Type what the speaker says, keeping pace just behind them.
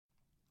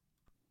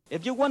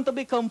If you want to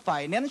become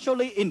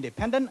financially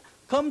independent,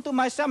 come to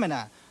my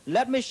seminar.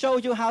 Let me show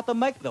you how to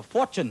make the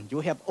fortune you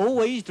have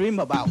always dreamed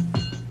about.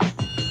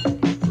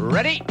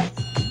 Ready?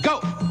 Go!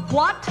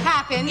 What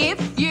happens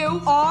if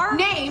you are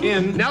named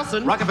In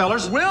Nelson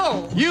Rockefeller's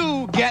will,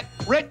 you get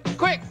rich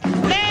quick.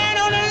 Stand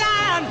on the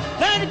line,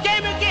 learn the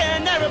game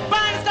again.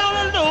 Everybody's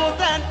gonna lose,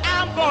 and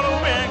I'm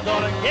gonna win.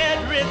 Gonna get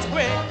rich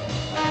quick.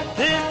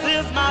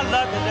 This is my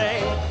lucky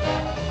day.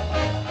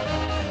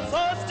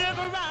 So stick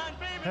around,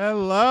 baby.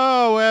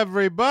 Hello,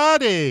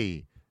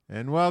 everybody,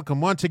 and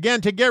welcome once again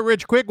to Get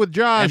Rich Quick with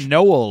Josh And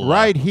Noel.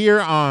 right here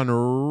on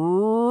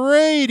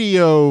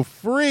Radio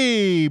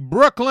Free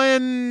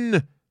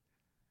Brooklyn,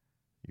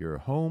 your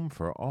home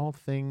for all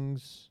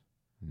things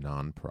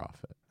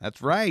nonprofit.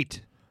 That's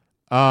right.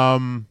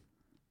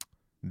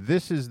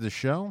 This is the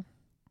show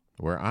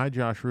where I,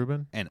 Josh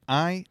Rubin, And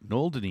I,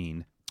 Noel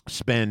Deneen,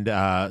 spend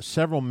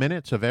several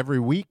minutes of every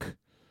week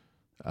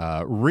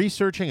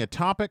researching a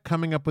topic,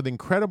 coming up with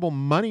incredible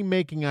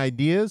money-making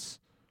ideas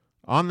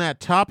on that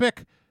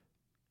topic,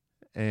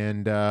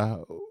 and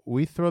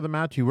we throw them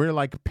out to you. We're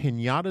like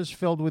piñatas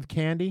filled with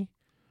candy,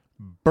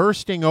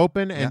 bursting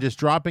open and just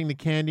dropping the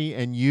candy,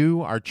 and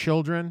you, our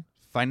children,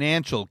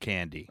 financial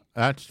candy.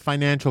 that's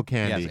financial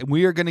candy. Yes, and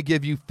we are going to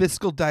give you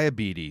fiscal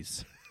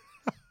diabetes.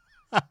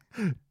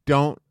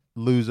 Don't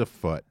lose a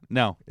foot,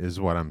 No, is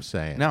what I'm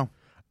saying. no.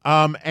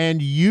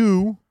 And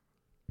you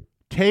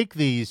take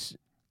these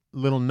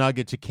little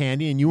nuggets of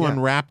candy and you Yeah.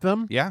 unwrap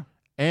them. Yeah,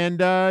 And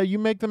you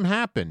make them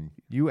happen.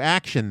 You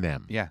action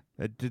them. yeah.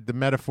 The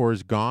metaphor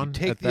is gone. You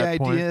take at the that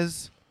point,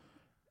 ideas,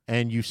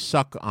 and you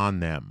suck on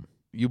them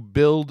you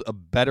build a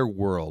better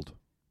world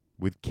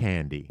with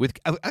candy. with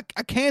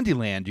a candy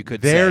land, you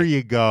could There say.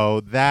 you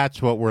go.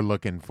 That's what we're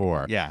looking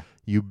for. Yeah.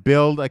 You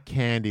build a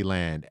candy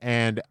land.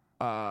 And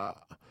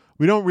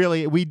we don't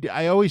really,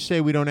 I always say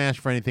we don't ask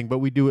for anything, but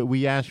we do it.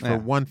 We ask for Yeah.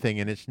 one thing,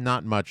 and it's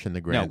not much in the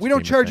No, grand we don't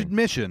scheme of charge things.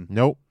 admission,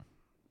 Nope.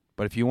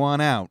 but if you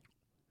want out,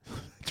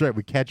 That's right.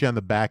 We catch you on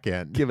the back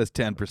end. give us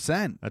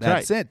 10%. That's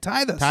right. it.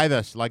 Tithe us. Tithe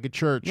us like a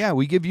church. Yeah,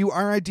 we give you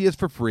our ideas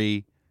for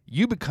free.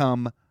 You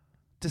become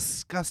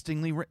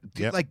disgustingly rich,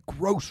 Yep. like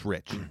gross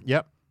rich.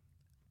 Yep.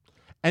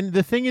 And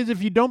the thing is,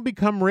 if you don't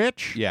become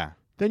rich, Yeah.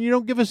 then you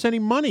don't give us any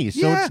money.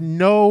 So Yeah. it's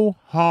no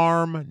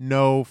harm,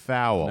 no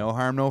foul. No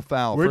harm, no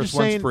foul. We're First just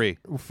one's saying free.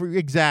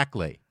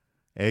 Exactly.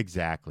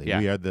 Exactly. Yeah.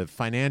 We are the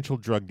financial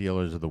drug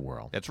dealers of the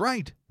world. That's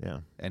right.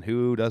 Yeah. And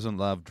who doesn't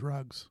love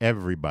drugs?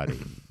 Everybody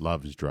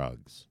loves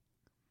drugs.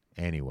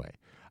 Anyway.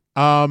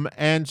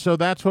 And so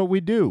that's what we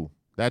do.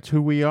 That's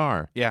who we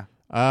are. Yeah.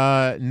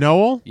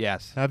 Noel,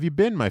 Yes. how have you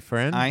been, my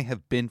friend? I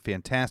have been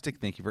fantastic.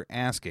 Thank you for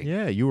asking.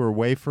 Yeah, you were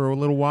away for a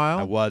little while.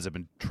 I've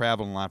been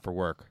traveling a lot for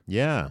work.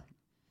 Yeah.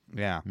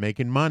 Yeah.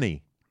 Making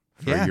money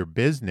for Yeah. your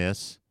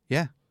business.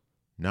 Yeah.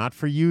 Not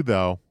for you,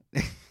 though.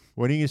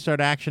 When do you start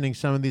actioning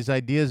some of these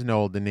ideas,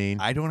 Noel Deneen?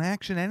 I don't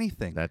action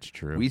anything. That's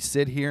true. We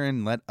sit here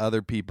and let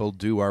other people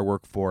do our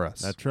work for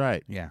us. That's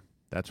right. yeah.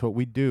 That's what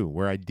we do.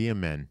 We're idea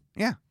men.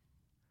 Yeah.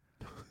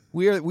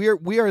 We are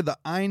the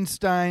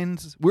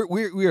Einsteins.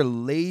 We are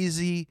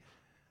lazy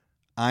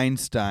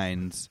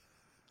Einsteins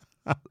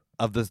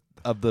of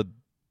the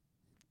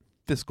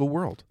fiscal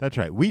world. That's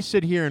right. We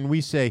sit here and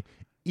we say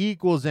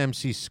equals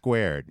MC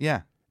squared.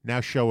 Yeah. Now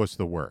show us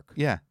the work.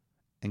 Yeah.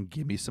 And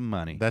give me some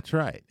money. That's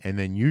right. And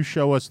then you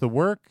show us the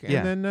work, and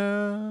Yeah. then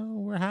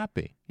we're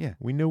happy. Yeah.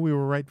 We knew we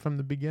were right from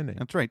the beginning.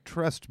 That's right.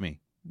 Trust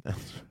me.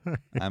 That's right.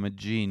 I'm a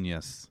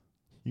genius.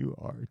 You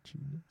are a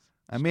genius.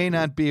 I may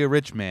not be a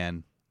rich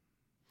man,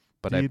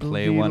 but I Deedle,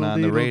 play deedle, one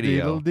on the deedle,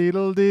 radio.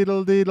 Deedle,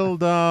 deedle, deedle,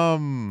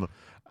 dum.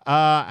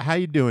 How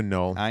you doing,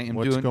 Noel? I am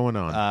What's doing. going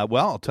on?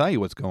 Well, I'll tell you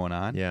what's going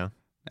on. Yeah.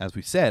 As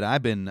we said,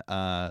 I've been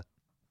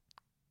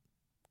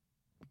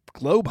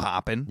globe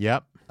hopping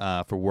Yep.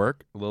 for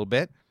work a little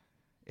bit,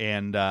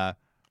 and I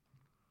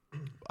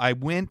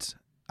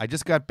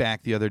just got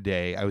back the other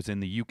day. I was in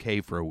the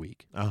UK for a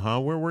week. Where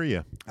were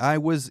you? I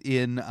was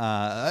in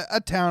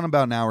a town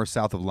about an hour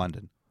south of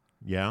London.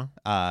 Yeah.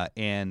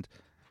 And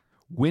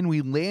when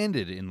we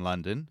landed in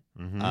London,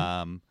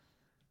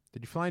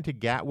 Did you fly into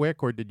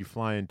Gatwick or did you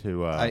fly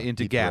into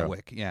into Heathrow?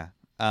 Gatwick, yeah.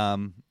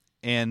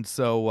 And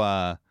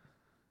so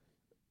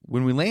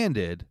when we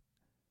landed,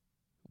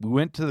 we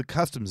went to the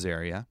customs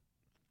area,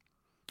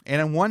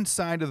 and on one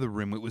side of the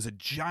room, it was a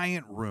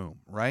giant room,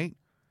 right?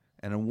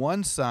 And on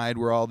one side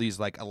were all these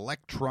like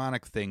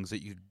electronic things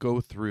that you could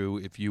go through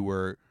if you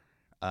were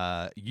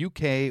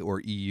UK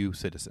or EU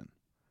citizen.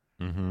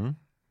 Mm-hmm.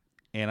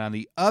 And on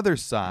the other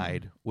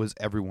side was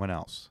everyone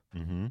else.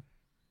 Mm-hmm.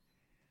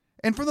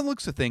 And for the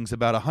looks of things,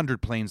 about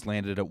 100 planes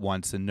landed at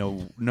once, and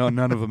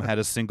none of them had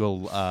a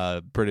single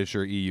British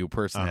or EU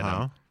person in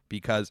them,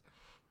 because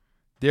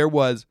there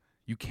was,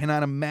 you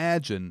cannot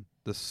imagine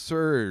the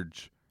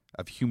surge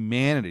of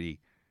humanity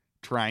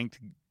trying to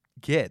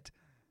get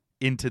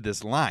into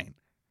this line.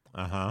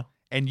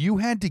 And you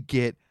had to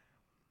get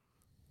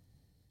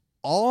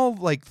all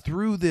like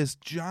through this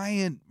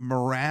giant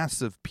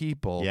morass of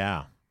people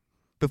Yeah.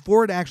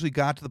 before it actually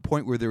got to the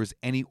point where there was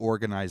any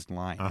organized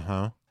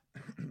line.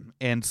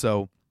 And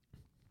so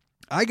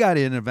I got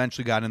in and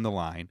eventually got in the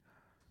line,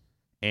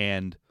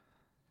 and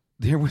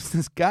there was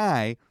this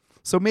guy.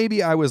 So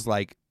maybe I was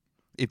like,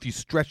 if you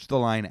stretch the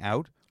line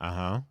out,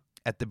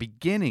 at the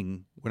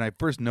beginning, when I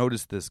first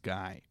noticed this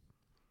guy,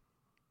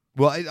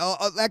 well,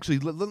 I'll actually,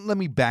 let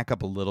me back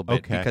up a little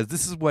bit because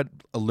this is what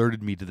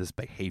alerted me to this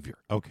behavior.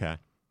 Okay.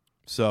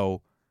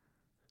 So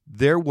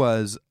I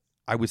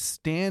was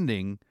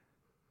standing,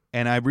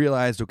 and I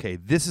realized, okay,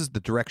 this is the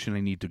direction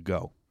I need to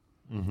go.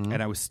 Mm-hmm.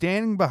 And I was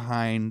standing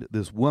behind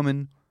this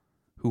woman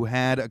who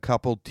had a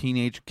couple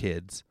teenage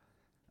kids,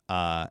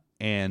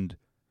 and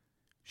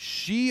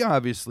she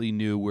obviously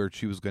knew where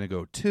she was going to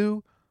go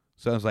too.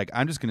 So I was like,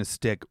 I'm just going to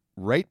stick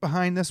right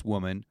behind this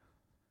woman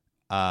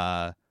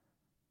and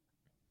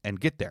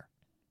get there.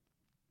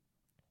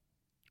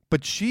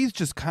 But she's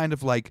just kind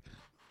of like,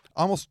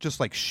 almost just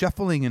like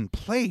shuffling in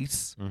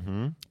place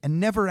and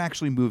never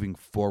actually moving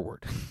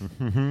forward.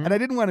 And I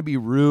didn't want to be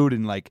rude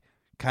and like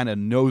kind of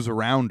nose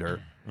around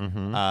her.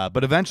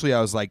 But eventually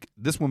I was like,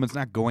 this woman's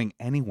not going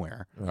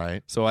anywhere.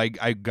 Right. So I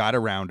got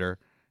around her,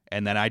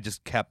 and then I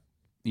just kept,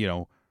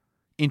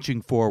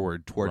 inching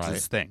forward towards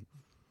this thing.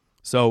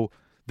 So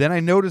then I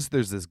noticed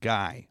there's this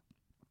guy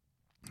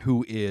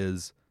who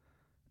is,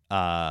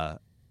 as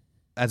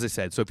I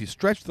said, so if you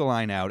stretch the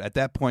line out, at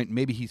that point,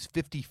 maybe he's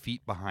 50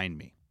 feet behind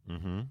me.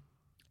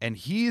 And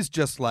he's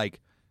just like,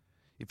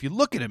 if you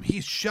look at him,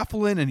 he's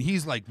shuffling and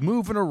he's like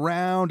moving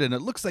around, and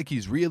it looks like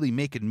he's really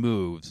making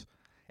moves.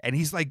 And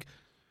he's like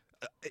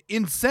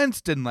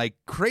incensed and like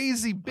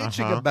crazy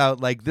bitching about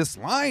like this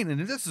line,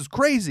 and this is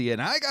crazy,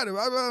 and I got to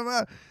blah, blah,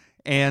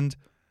 blah.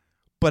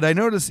 But I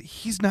notice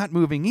he's not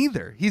moving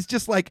either. He's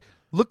just like,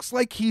 looks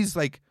like he's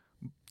like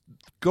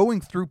going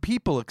through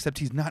people, except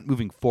he's not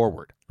moving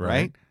forward,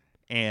 right?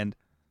 And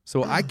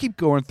so I keep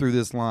going through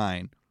this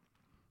line,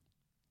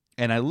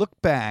 and I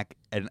look back,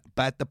 and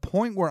at the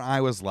point where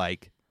I was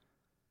like,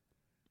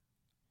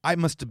 I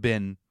must have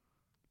been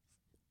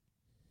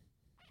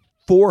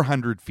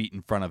 400 feet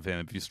in front of him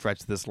if you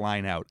stretch this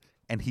line out,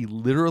 and he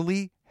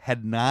literally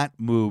had not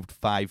moved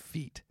 5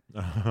 feet.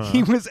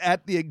 He was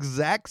at the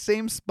exact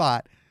same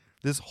spot.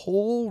 This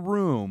whole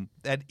room,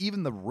 that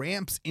even the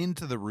ramps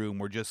into the room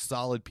were just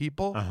solid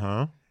people,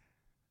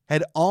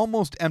 had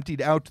almost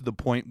emptied out to the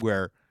point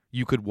where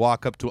you could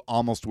walk up to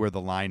almost where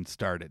the line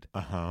started.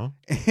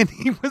 And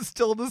he was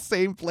still in the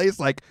same place,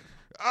 like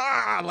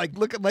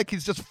looking like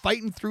he's just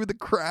fighting through the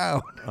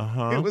crowd.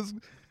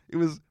 It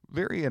was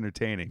very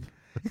entertaining.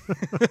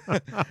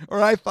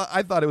 Or I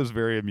thought it was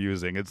very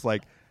amusing. It's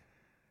like,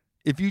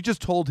 if you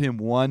just told him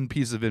one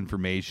piece of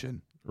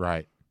information,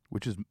 right,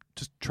 which is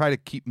just try to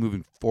keep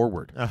moving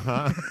forward,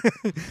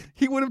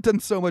 he would have done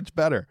so much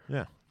better.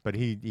 Yeah. But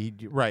he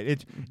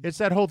right. It's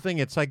that whole thing.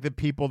 It's like the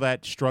people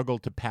that struggle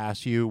to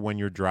pass you when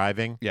you're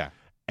driving. Yeah.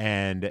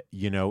 And,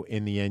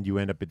 in the end, you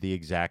end up at the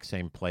exact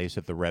same place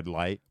at the red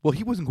light. Well,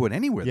 he wasn't going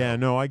anywhere, Yeah, though.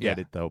 no, I get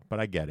it, though. But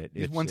I get it.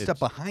 He's one step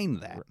behind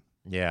that.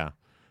 Yeah.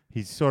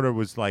 He sort of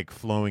was like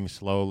flowing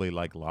slowly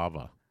like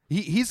lava.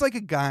 He's like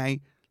a guy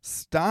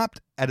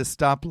stopped at a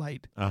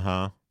stoplight.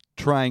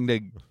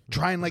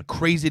 Trying like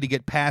crazy to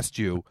get past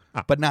you,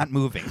 but not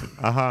moving.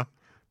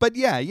 But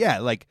yeah,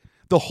 like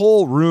the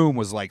whole room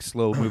was like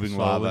slow moving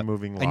lava.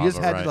 And you just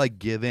had to like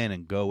give in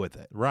and go with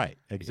it. Right,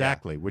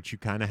 exactly, which you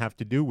kind of have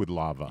to do with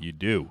lava. You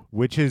do.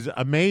 Which is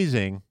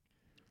amazing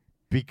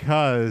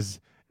because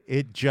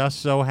it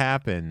just so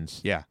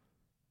happens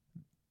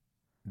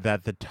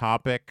that the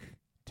topic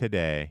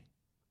today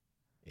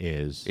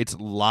is... It's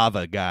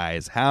lava,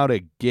 guys. How to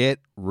get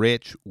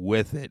rich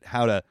with it.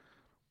 How to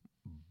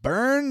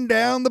burn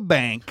down the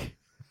bank.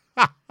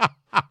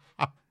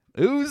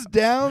 Ooze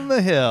down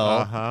the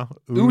hill.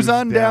 Ooze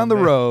on down the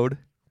road.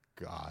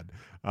 God.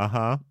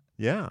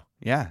 Yeah.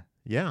 Yeah.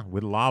 Yeah,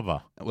 with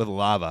lava. With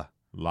lava.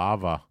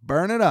 Lava.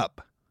 Burn it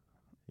up.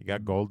 You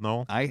got gold,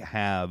 Noel? I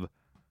have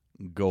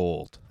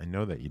gold. I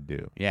know that you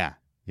do. Yeah.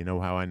 You know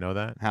how I know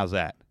that? How's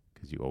that?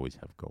 Because you always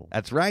have gold.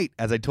 That's right.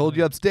 As I told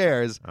you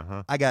upstairs,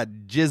 I got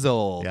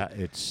jizzle. Yeah,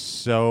 it's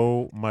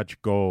so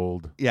much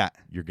gold. Yeah.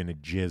 You're going to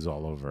jizz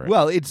all over it.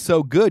 Well, it's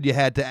so good you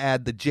had to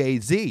add the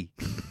Jay-Z.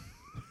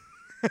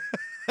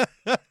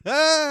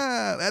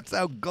 That's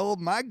how gold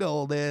my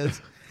gold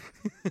is.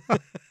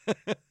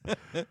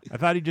 I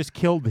thought he just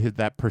killed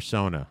that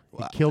persona.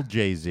 He killed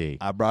Jay-Z.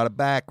 I brought it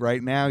back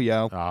right now,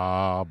 yo.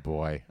 Oh,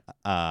 boy.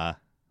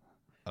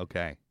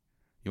 Okay.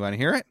 You want to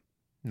hear it?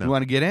 No. You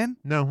want to get in?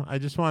 No, I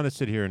just want to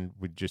sit here and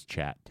we just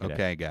chat today.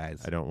 Okay,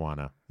 guys. I don't want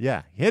to.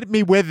 Yeah, hit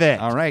me with it.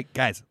 All right,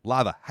 guys.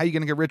 Lava. How are you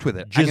going to get rich with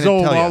it?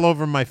 Jizzle all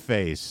over my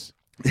face.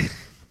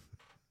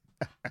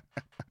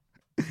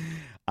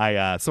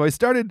 So I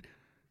started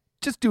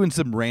just doing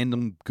some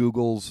random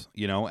Googles,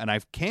 and I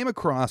came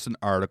across an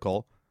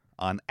article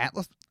on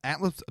Atlas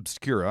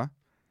Obscura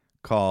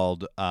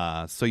called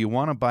So You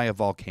Want to Buy a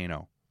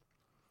Volcano.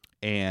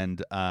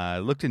 And I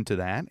looked into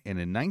that, and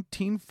in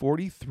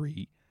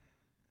 1943,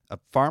 a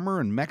farmer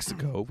in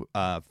Mexico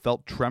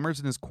felt tremors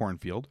in his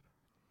cornfield,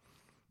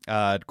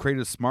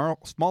 created a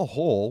small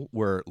hole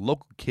where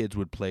local kids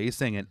would play,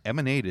 saying it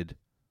emanated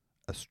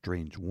a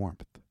strange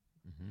warmth.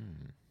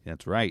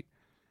 That's right.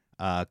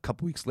 A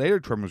couple weeks later,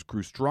 tremors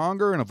grew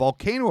stronger, and a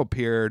volcano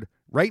appeared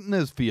right in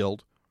his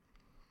field.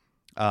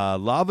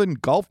 Lava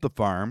engulfed the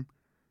farm.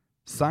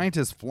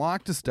 Scientists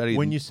flocked to study.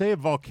 When you say a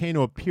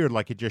volcano appeared,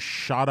 like it just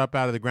shot up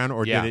out of the ground,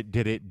 or Yeah.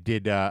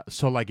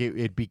 so like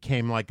it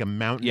became like a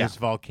mountainous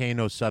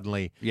volcano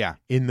suddenly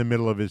in the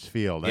middle of his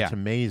field. That's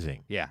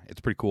amazing. Yeah,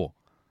 it's pretty cool.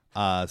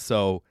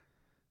 So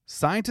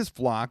scientists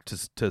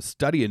flocked to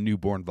study a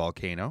newborn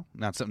volcano,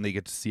 not something they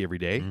get to see every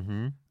day.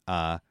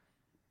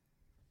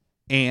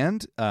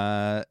 And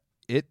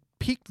it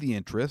piqued the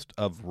interest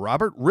of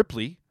Robert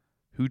Ripley,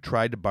 who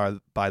tried to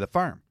buy the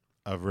farm.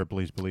 Of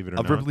Ripley's Believe It or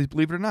Of Not. Ripley's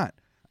Believe It or Not.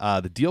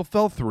 The deal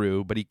fell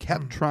through, but he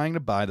kept trying to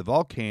buy the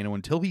volcano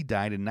until he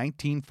died in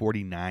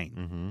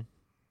 1949.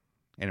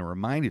 And it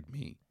reminded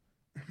me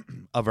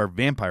of our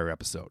vampire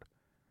episode.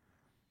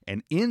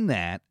 And in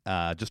that,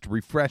 just to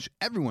refresh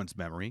everyone's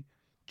memory,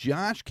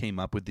 Josh came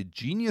up with the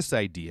genius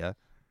idea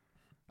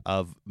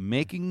of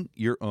making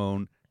your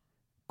own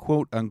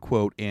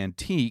quote-unquote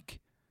antique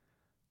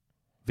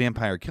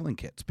vampire killing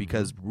kits,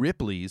 because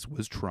Ripley's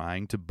was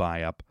trying to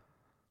buy up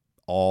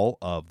all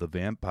of the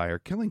vampire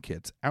killing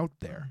kits out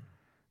there.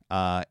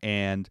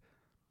 And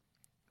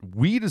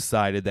we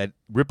decided that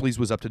Ripley's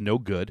was up to no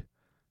good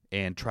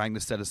and trying to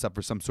set us up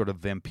for some sort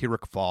of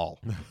vampiric fall.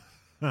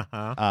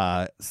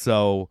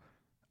 So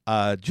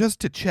just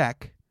to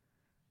check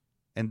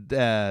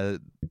and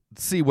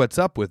see what's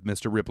up with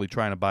Mr. Ripley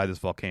trying to buy this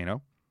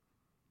volcano,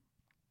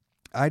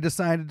 I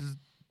decided to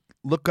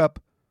look up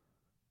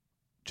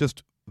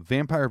just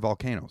vampire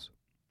volcanoes.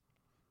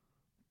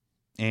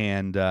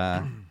 And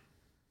I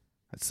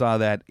saw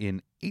that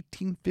in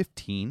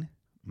 1815,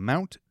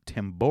 Mount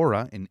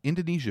Tambora in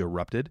Indonesia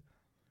erupted.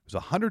 It was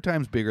 100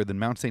 times bigger than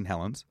Mount St.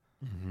 Helens.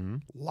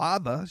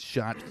 Lava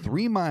shot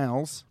 3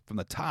 miles from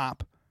the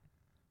top.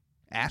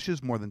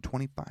 Ashes more than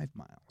 25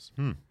 miles.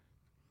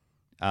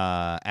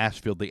 Ash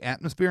filled the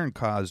atmosphere and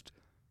caused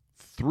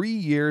 3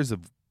 years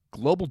of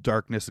global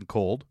darkness and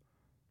cold.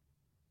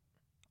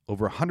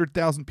 Over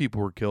 100,000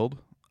 people were killed.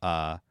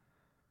 So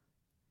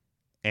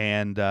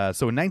in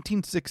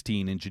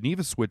 1916, in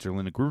Geneva,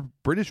 Switzerland, a group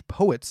of British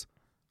poets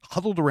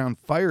huddled around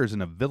fires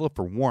in a villa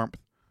for warmth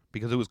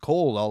because it was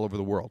cold all over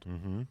the world.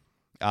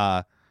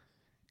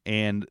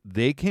 And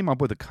they came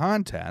up with a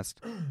contest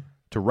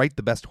to write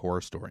the best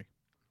horror story.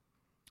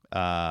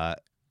 The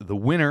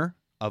winner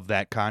of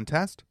that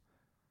contest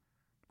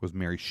was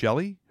Mary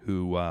Shelley,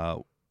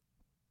 who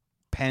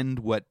penned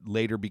what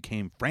later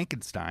became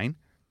Frankenstein.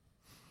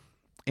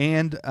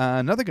 And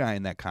another guy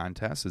in that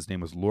contest, his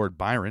name was Lord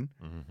Byron,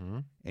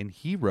 and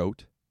he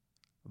wrote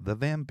The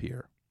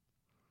Vampire.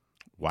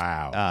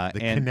 Wow. The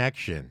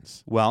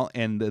connections. Well,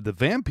 and the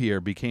Vampire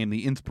became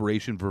the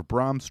inspiration for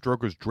Bram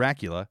Stoker's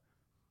Dracula.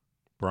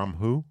 Bram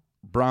who?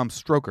 Bram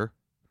Stoker.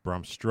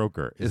 Bram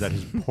Stoker. Is that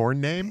his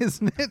porn name?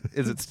 Isn't it?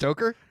 Is it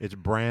Stoker? It's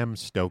Bram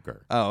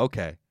Stoker. Oh,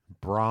 okay.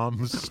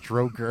 Bram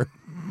Stoker.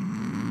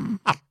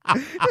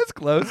 That's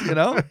close, you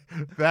know?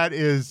 That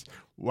is,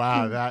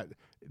 wow,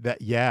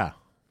 that yeah.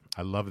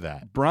 I love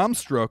that. Bram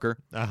Stoker,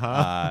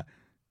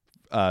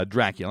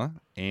 Dracula,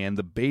 and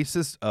the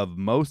basis of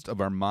most of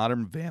our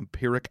modern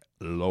vampiric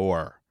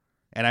lore.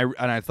 And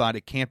I thought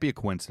it can't be a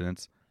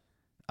coincidence.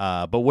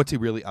 But what's he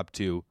really up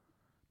to?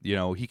 You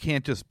know, he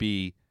can't just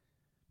be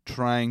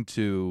trying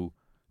to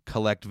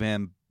collect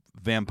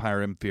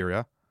vampire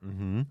inferior.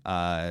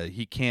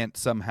 He can't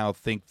somehow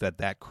think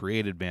that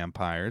created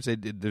vampires.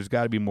 There's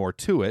got to be more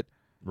to it.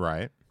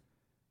 Right.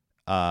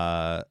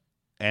 And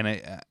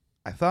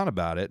I thought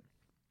about it.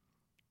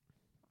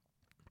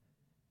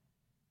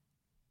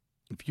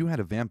 If you had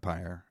a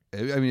vampire,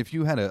 if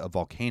you had a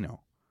volcano,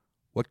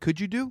 what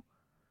could you do?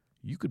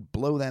 You could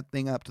blow that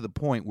thing up to the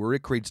point where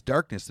it creates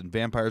darkness and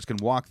vampires can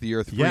walk the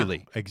earth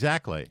freely. Yeah,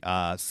 exactly.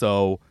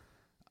 So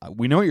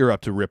we know what you're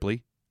up to,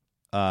 Ripley.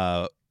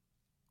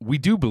 We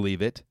do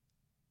believe it.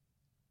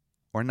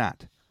 Or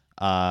not.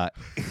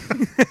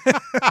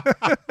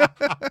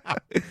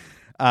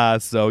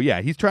 So,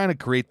 yeah, he's trying to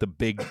create the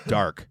big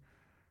dark.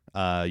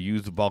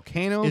 Use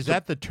volcanoes. Is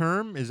that the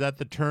term? Is that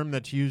the term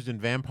that's used in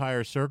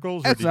vampire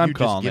circles? That's or did what I'm you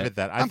calling just give it. it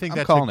that? I'm think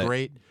that's calling a it.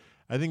 great.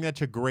 I think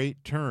that's a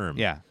great term.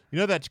 Yeah. You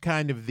know, that's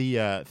kind of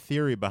the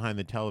theory behind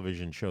the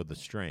television show The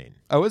Strain.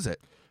 Oh, is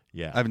it?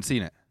 Yeah. I haven't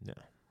seen it.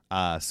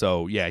 Yeah.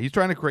 So, yeah, he's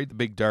trying to create the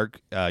big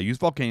dark, use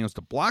volcanoes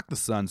to block the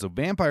sun so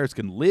vampires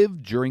can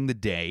live during the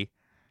day.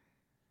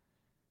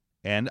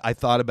 And I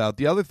thought about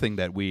the other thing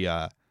that we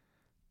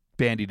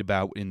bandied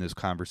about in this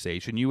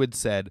conversation. You had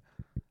said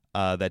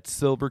that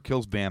silver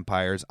kills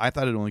vampires. I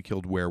thought it only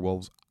killed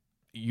werewolves.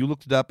 You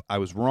looked it up. I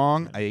was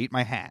wrong. I ate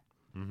my hat.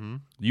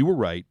 You were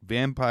right.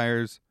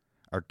 Vampires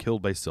are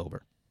killed by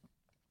silver.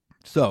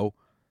 So,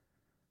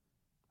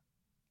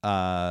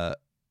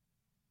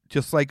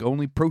 just like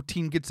only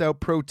protein gets out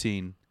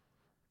protein,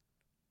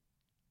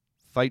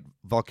 fight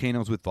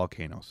volcanoes with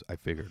volcanoes, I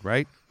figured,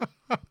 right?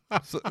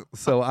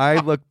 so I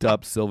looked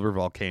up silver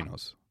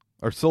volcanoes,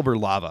 or silver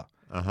lava.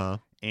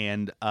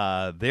 And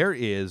there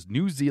is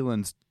New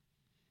Zealand's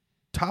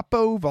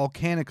Taupo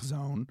Volcanic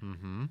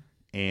Zone,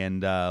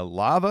 and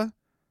lava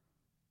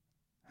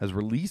has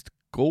released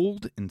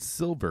gold and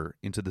silver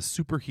into the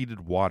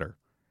superheated water.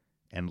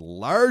 And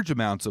large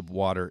amounts of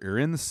water are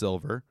in the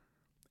silver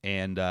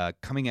and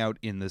coming out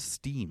in the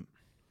steam.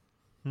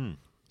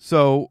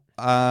 So,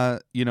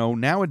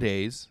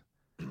 nowadays,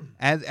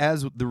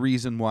 as the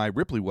reason why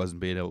Ripley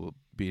wasn't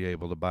be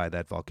able to buy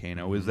that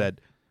volcano is that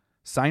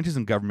scientists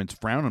and governments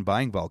frown on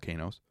buying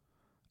volcanoes.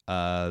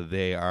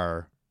 They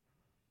are,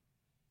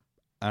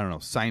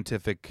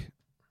 scientific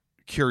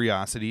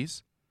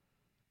curiosities.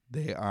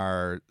 They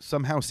are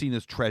somehow seen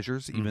as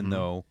treasures, even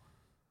though,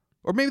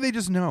 or maybe they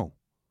just know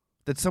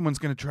that someone's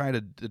going to try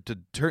to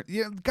turn.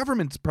 Yeah,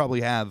 governments probably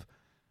have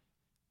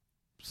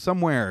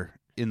somewhere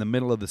in the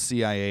middle of the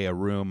CIA a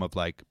room of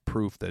like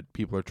proof that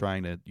people are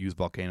trying to use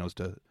volcanoes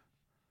to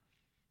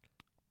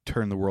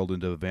turn the world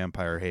into a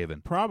vampire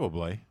haven.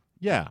 Probably.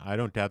 Yeah, I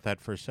don't doubt that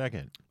for a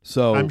second.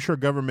 So I'm sure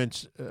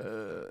government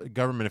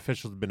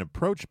officials have been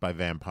approached by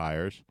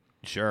vampires.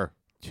 Sure.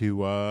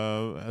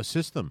 To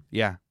assist them.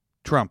 Yeah.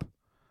 Trump.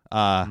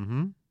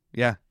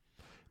 Yeah.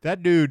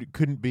 That dude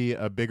couldn't be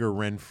a bigger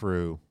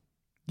Renfrew.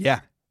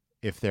 Yeah.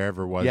 If there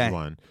ever was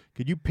one.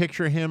 Could you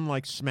picture him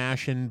like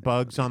smashing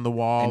bugs on the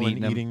wall and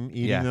eating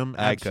them?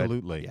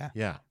 Absolutely. Yeah.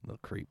 Yeah. Little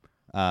creep.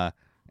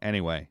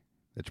 Anyway,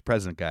 it's your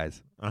president,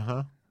 guys.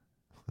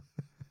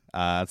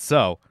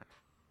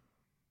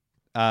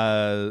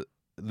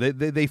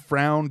 They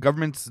frown,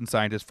 governments and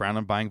scientists frown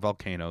on buying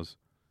volcanoes.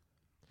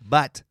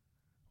 But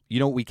you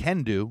know what we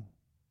can do?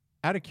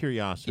 Out of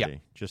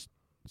curiosity, just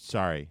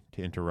sorry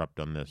to interrupt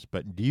on this,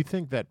 but do you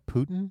think that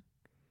Putin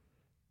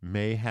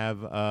may have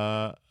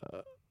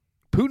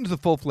Putin's a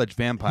full-fledged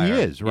vampire. He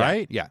is,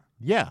 right? Yeah.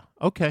 Yeah.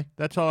 Okay.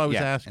 That's all I was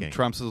asking. And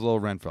Trump's his little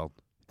Renfeld.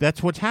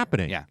 That's what's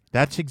happening. Yeah.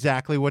 That's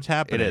exactly what's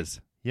happening. It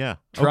is. Yeah.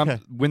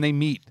 Trump, when they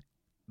meet,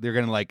 they're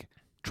going to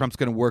Trump's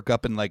going to work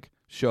up and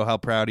show how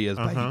proud he is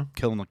by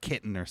killing a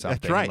kitten or something.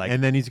 That's right.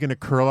 And then he's going to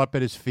curl up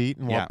at his feet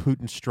and while Yeah.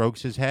 Putin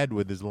strokes his head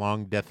with his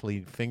long,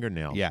 deathly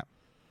fingernails. Yeah.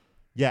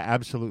 Yeah,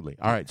 absolutely.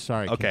 All right.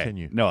 Sorry. Okay.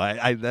 Continue. No,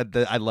 I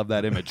love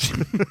that image.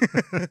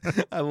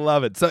 I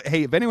love it. So,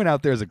 hey, if anyone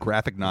out there is a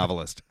graphic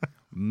novelist,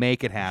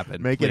 make it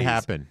happen. Make please. it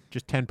happen.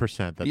 Just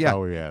 10%. That's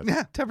all we ask.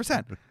 Yeah,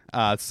 10%.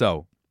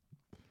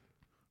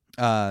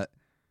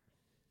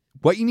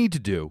 What you need to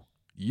do,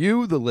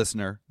 you, the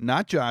listener,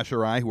 not Josh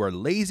or I, who are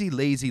lazy,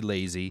 beyond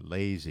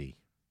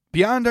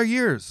our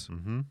years.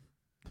 Mm-hmm.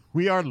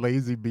 We are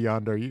lazy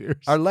beyond our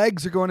years. Our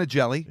legs are going to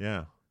jelly.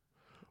 Yeah.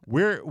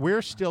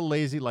 We're still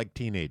lazy like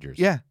teenagers.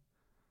 Yeah.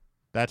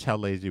 That's how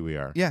lazy we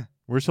are. Yeah.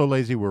 We're so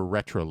lazy, we're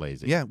retro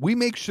lazy. Yeah. We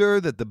make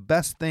sure that the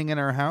best thing in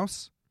our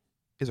house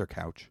is our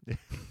couch.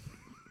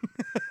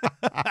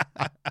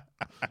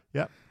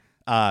 Yep.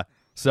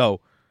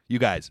 So, you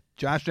guys,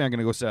 Josh and I are going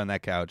to go sit on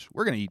that couch.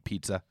 We're going to eat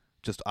pizza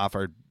just off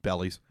our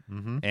bellies.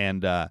 Mm-hmm.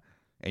 And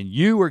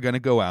you are going to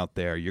go out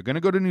there. You're going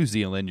to go to New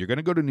Zealand. You're going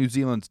to go to New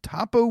Zealand's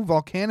Taupo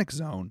volcanic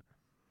zone.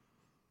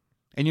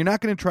 And you're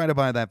not going to try to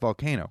buy that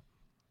volcano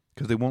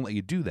because they won't let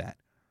you do that.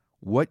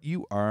 What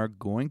you are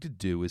going to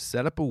do is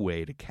set up a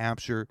way to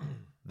capture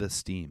the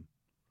steam.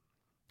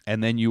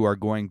 And then you are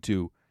going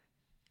to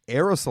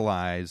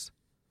aerosolize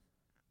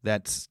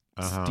that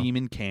steam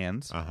in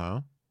cans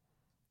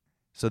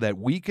so that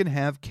we can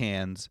have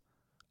cans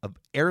of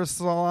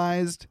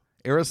aerosolized.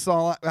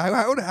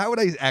 How would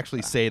I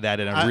actually say that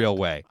in a real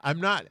way?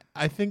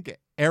 I think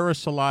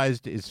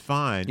aerosolized is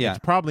fine. Yeah. It's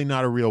probably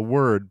not a real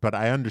word, but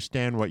I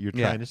understand what you're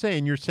trying to say,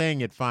 and you're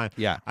saying it fine.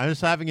 Yeah. I'm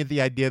just having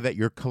the idea that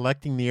you're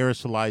collecting the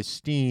aerosolized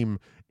steam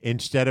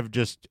instead of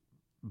just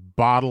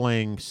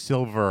bottling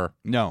silver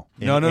No.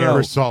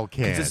 aerosol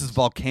cans. This is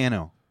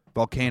volcano.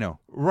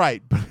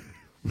 Right,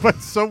 but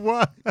so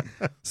what?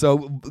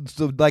 So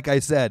like I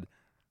said,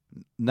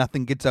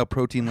 nothing gets out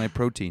protein like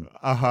protein.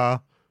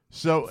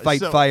 So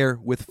Fight fire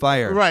with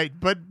fire. Right,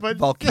 but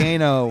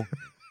volcano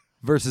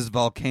versus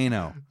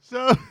volcano.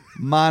 So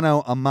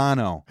mano a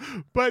mano.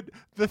 But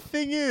the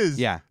thing is,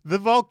 Yeah. the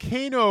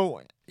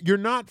volcano, you're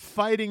not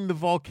fighting the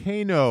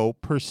volcano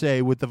per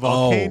se with the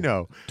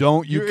volcano. Oh,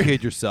 don't you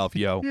kid yourself,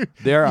 yo.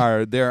 There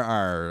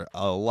are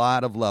a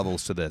lot of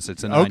levels to this.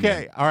 It's an onion.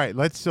 Okay, all right.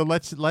 Let's.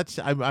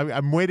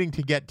 I'm waiting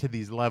to get to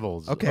these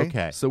levels.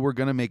 Okay. So we're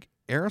gonna make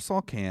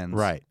aerosol cans,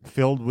 Right,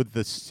 filled with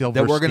the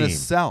silver that we're gonna steam.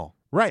 sell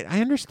Right, I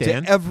to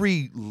understand.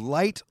 every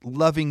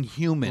light-loving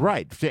human.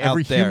 Right, to out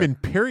every there. human.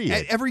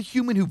 Period. Every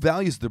human who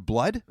values their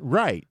blood,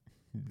 Right.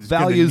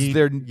 values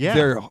their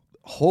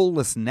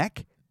holeless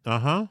neck,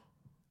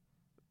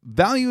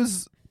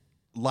 values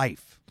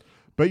life.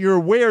 But you're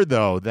aware,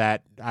 though,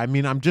 that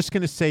I'm just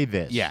going to say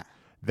this. Yeah.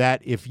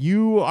 That if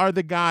you are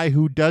the guy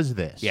who does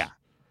this,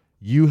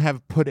 you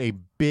have put a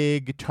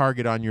big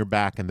target on your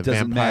back, and the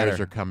Doesn't vampires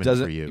matter. are coming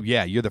Doesn't- for you.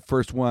 Yeah, you're the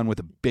first one with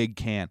a big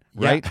can,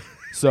 Yeah. right?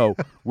 So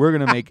we're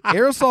gonna make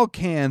aerosol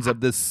cans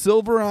of this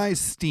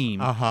silverized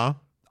steam.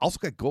 Also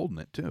got gold in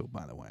it too,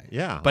 by the way.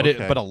 Yeah, but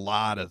okay. but a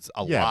lot of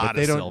but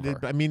silver.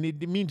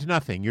 it means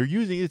nothing. You're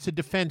using it's a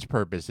defense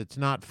purpose. It's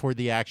not for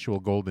the actual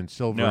gold and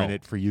silver No. in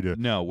it for you to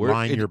No,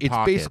 line your it's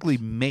pockets. basically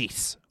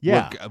mace.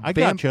 Yeah, We're- I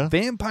gotcha.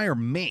 Vampire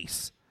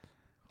mace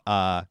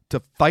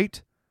to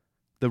fight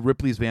The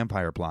Ripley's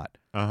vampire plot.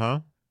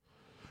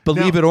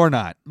 Believe it or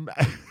not.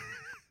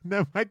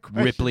 No, my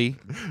question, Ripley.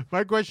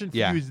 My question for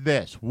Yeah. you is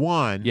this: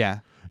 one, Yeah.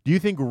 do you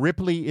think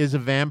Ripley is a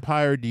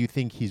vampire? Or do you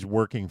think he's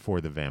working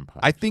for the vampire?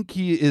 I think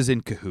he is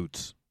in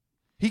cahoots.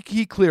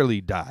 He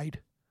clearly died.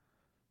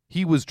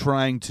 He was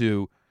trying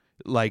to,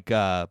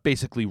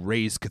 basically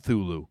raise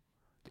Cthulhu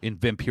in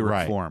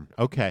vampiric form.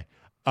 Okay.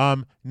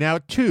 Now,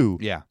 two.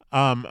 Yeah.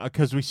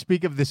 Because we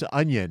speak of this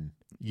onion.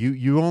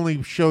 You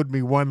only showed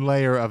me one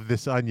layer of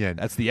this onion.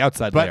 That's the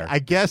outside but layer. I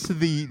guess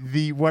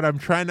the what I'm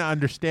trying to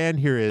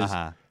understand here is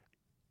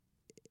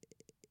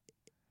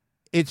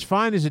it's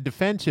fine as a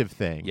defensive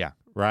thing. Yeah.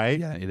 Right?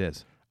 Yeah, it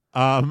is.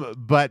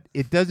 But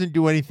it doesn't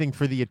do anything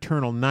for the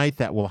eternal night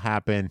that will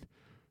happen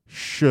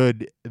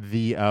should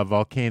the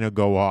volcano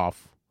go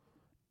off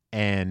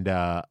and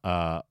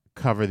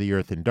cover the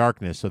earth in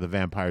darkness so the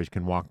vampires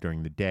can walk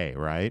during the day,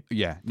 right?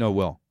 Yeah, no, it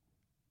will.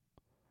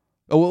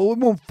 Oh, well, it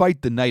won't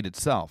fight the night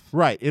itself.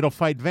 Right. It'll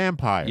fight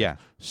vampires. Yeah.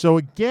 So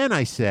again,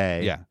 I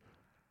say,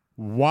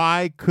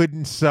 why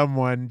couldn't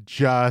someone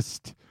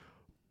just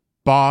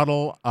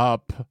bottle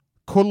up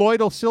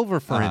colloidal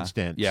silver, for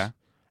instance,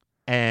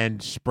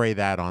 and spray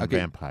that on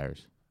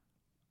vampires?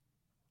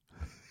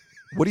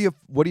 What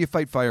do you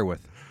fight fire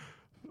with?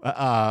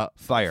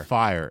 Fire.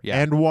 Fire.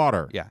 Yeah. And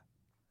water. Yeah.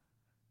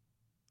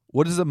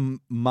 What does a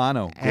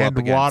mono go and up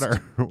against? water.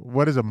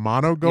 What does a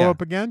mono go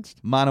up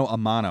against? Mono a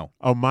mono.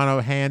 Oh, mono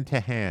hand to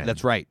hand.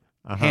 That's right.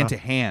 Hand to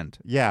hand.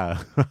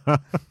 Yeah.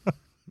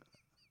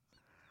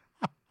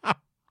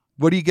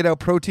 What do you get out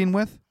protein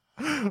with?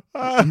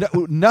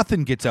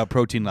 Nothing gets out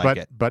protein like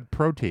it. But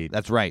protein.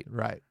 That's right.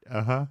 Right.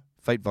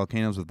 Fight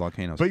volcanoes with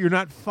volcanoes. But you're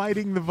not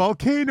fighting the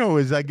volcano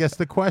is, I guess,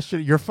 the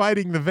question. You're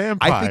fighting the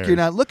vampires. I think you're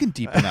not looking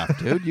deep enough,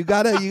 dude. You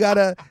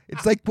gotta.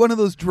 It's like one of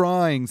those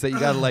drawings that you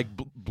gotta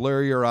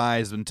blur your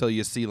eyes until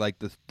you see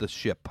the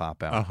ship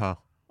pop out.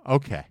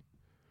 Okay.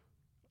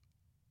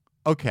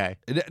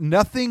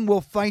 Nothing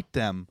will fight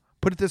them.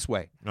 Put it this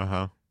way.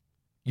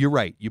 You're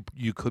right.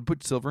 You could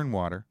put silver in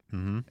water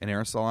and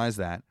aerosolize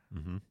that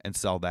and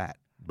sell that.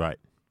 Right.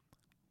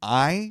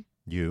 In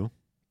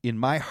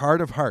my heart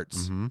of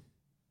hearts,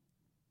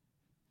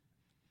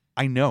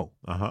 I know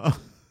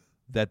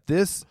that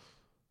this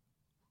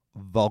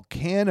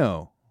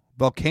volcano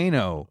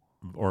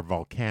or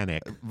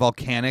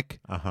volcanic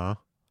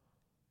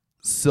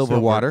silver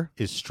water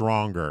is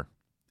stronger.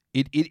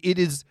 It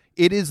is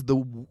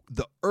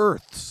the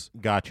Earth's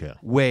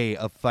way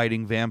of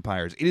fighting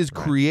vampires. It is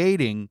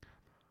creating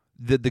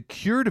the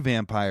cure to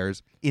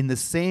vampires in the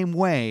same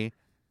way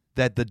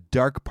that the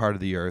dark part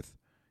of the Earth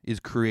is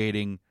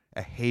creating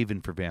a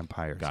haven for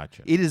vampires.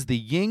 Gotcha. It is the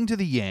yin to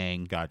the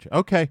yang. Gotcha.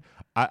 Okay.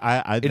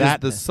 It is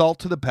the salt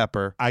to the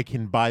pepper. I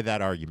can buy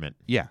that argument.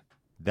 Yeah.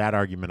 That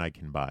argument I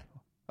can buy.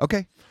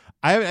 Okay.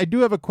 I do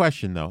have a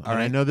question, though. All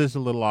right. I know this is a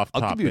little off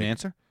topic. I'll give you an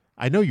answer.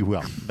 I know you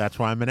will. That's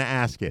why I'm going to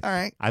ask it. All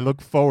right. I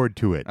look forward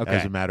to it, Okay.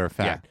 as a matter of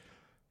fact.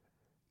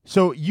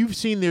 So you've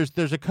seen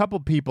there's a couple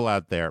people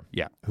out there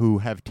who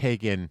have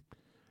taken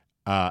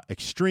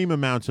extreme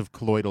amounts of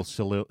colloidal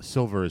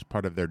silver as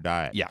part of their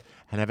diet. Yeah.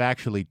 And have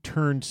actually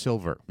turned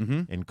silver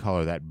in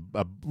color. That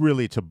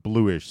really, it's a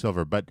bluish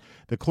silver, but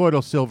the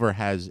colloidal silver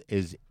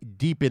is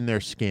deep in their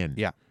skin.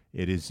 Yeah.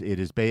 It is,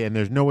 and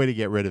there's no way to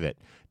get rid of it.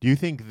 Do you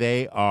think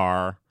they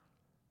are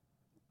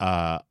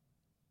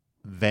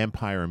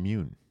vampire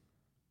immune?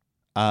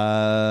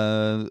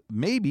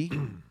 Maybe.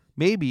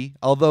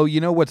 Although,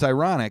 you know what's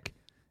ironic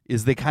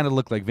is they kind of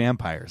look like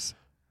vampires.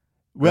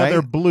 Well, right?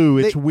 they're blue.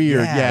 It's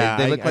weird. Yeah,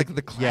 They look like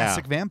the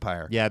classic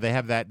vampire. Yeah, they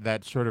have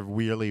that sort of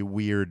really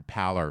weird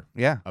pallor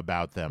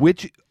about them.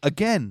 Which,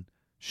 again,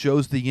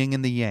 shows the yin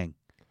and the yang.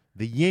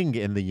 The yin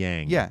and the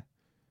yang. Yeah.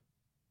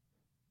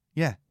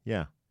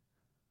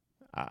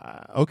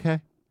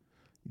 Okay.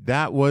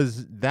 That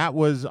was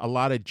a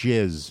lot of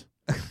jizz.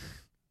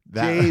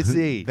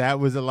 Jay-Z. That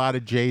was a lot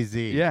of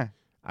Jay-Z. Yeah.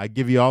 I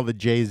give you all the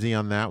Jay-Z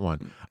on that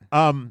one.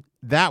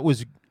 That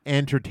was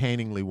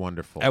entertainingly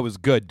wonderful. That was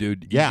good,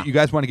 dude. Yeah. You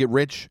guys want to get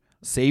rich?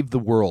 Save the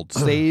world.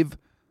 Save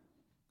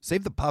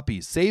the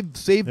puppies. Save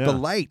the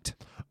light.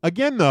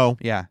 Again, though.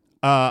 Yeah.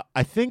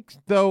 I think,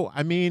 though,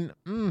 I mean,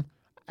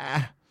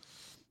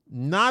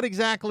 not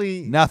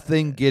exactly.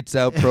 Nothing gets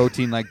out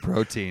protein like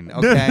protein.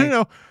 Okay.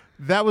 No.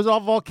 That was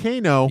all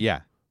volcano.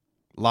 Yeah.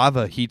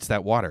 Lava heats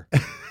that water.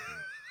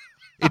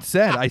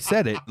 I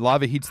said it.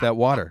 Lava heats that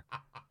water.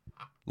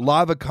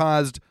 Lava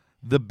caused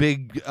the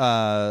big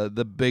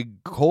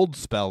cold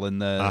spell in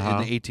the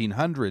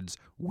 1800s,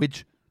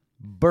 which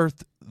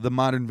birthed the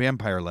modern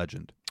vampire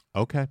legend.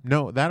 Okay.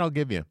 No, that I'll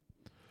give you.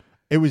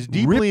 It was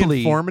deeply Ripley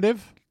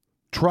informative.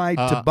 Tried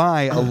to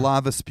buy a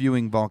lava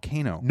spewing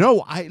volcano.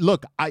 No,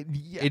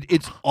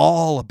 it's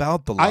all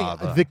about the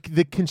lava.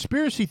 The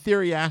conspiracy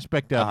theory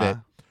aspect of it,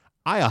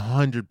 I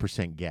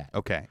 100% get.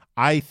 Okay.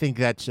 I think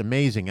that's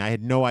amazing. I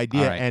had no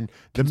idea. Right. And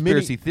the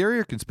conspiracy theory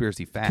or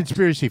conspiracy fact?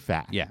 Conspiracy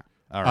fact. Yeah.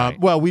 All right.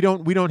 Well, we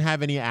don't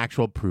have any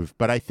actual proof,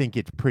 but I think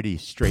it's pretty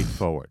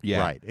straightforward. Yeah.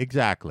 Right.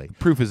 Exactly.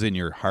 Proof is in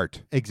your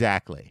heart,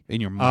 Exactly. in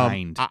your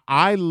mind.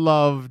 I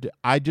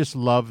just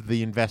loved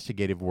the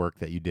investigative work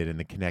that you did in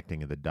the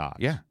connecting of the dots.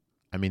 Yeah.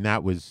 I mean,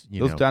 that was,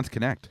 Those dots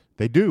connect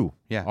they do.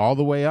 Yeah. All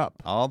the way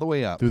up all the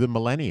way up through the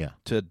millennia.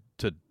 to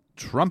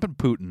Trump and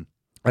Putin.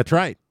 That's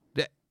right.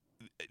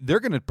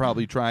 They're going to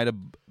probably try to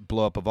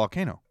blow up a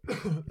volcano.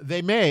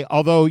 They may,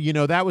 although,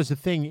 that was the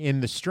thing in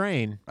the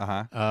strain.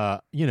 Uh-huh.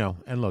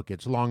 And look,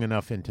 it's long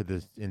enough into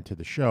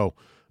the show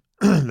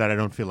that I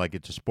don't feel like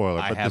it's a spoiler.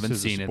 I But haven't this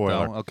is seen a it,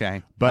 spoiler. though.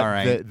 Okay. But all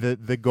right.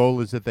 the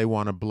goal is that they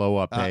want to blow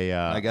up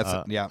I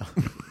guess, yeah.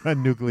 a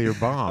nuclear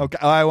bomb. Okay.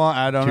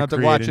 I don't have to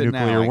create watch a it now.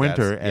 nuclear I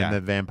winter, guess. and yeah. the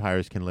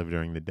vampires can live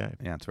during the day.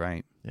 Yeah, that's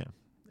right. Yeah.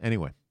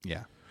 Anyway,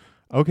 Yeah.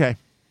 okay.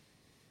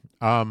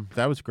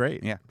 That was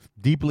great. Yeah.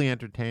 Deeply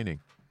entertaining.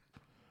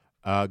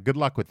 Good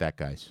luck with that,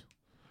 guys.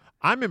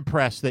 I'm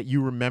impressed that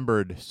you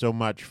remembered so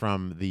much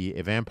from the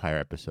vampire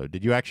episode.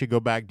 Did you actually go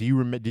back? Did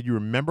you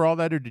remember all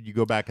that, or did you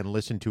go back and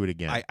listen to it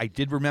again? I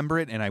did remember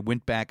it, and I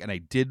went back and I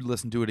did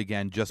listen to it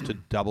again just to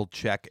double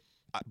check.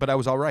 But I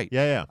was all right.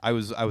 Yeah. I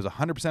was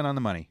 100% on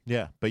the money.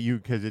 Yeah, but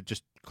because it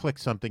just clicked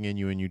something in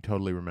you and you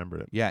totally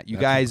remembered it. Yeah, you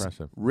That's guys,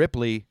 impressive.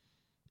 Ripley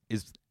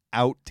is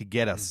out to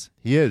get us.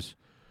 He is.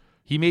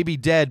 He may be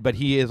dead, but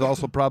he is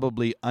also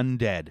probably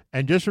undead.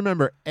 And just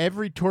remember,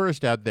 every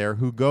tourist out there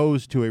who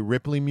goes to a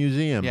Ripley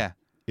museum Yeah.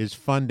 is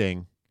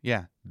funding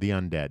Yeah. the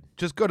undead.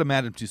 Just go to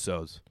Madame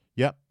Tussauds.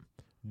 Yep.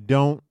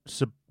 Don't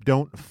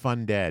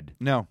fund dead.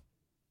 No.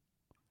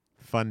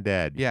 Fund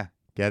dead. Yeah.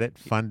 Get it?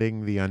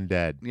 Funding the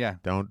undead. Yeah.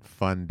 Don't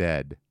fund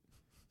dead.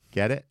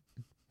 Get it?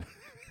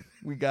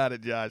 We got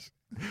it, Josh.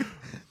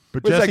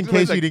 But Wait a just sec, in wait a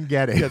case sec. you didn't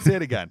get it. Yeah, say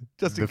it again,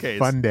 just in The case.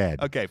 fun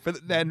dead. Okay, for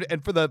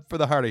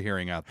the hard of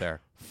hearing out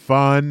there.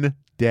 Fun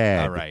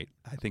dead. All right,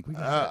 I think we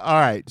got All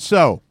right.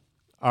 So,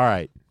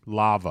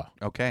 lava.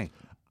 it. Okay.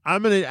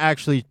 I'm going to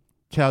actually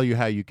tell you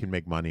how you can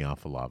make money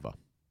off of lava.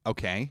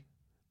 Okay.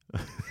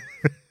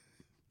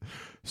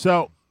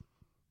 So,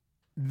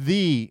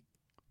 the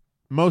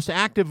most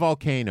active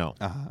volcano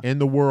Uh-huh. in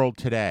the world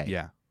today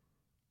Yeah.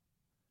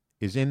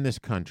 is in this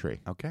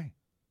country Okay.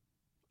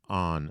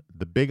 on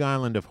the big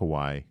island of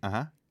Hawaii,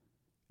 Uh-huh.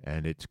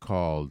 and it's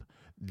called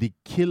the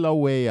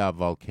Kilauea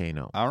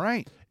volcano. All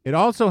right. It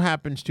also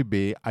happens to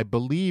be, I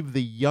believe,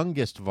 the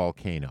youngest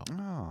volcano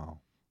Oh.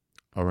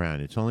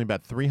 around. It's only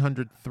about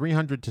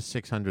 300 to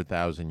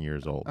 600,000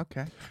 years old.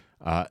 Okay.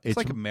 It's It's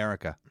like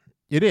America.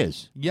 It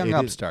is. Young It is.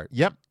 upstart.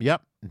 Yep.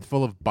 It's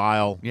full of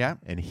bile Yeah.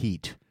 and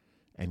heat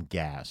and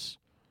gas.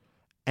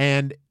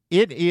 And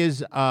it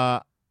is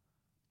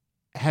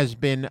has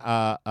been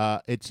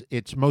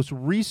its most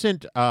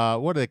recent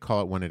what do they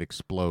call it when it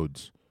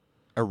explodes?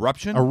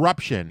 Eruption?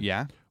 Eruption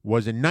Yeah.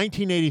 was in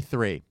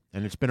 1983,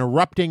 and it's been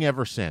erupting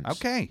ever since.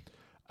 Okay.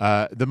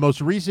 The most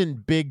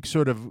recent big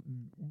sort of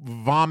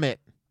vomit.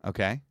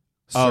 Okay.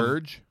 Of-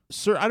 Surge?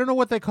 Sir, I don't know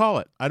what they call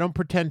it. I don't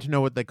pretend to know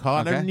what they call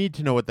it. I Okay. don't need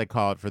to know what they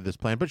call it for this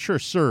plan, but sure,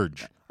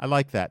 surge. I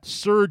like that.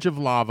 Surge of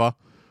lava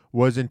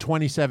was in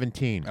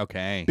 2017.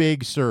 Okay.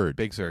 Big surge.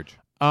 Big surge.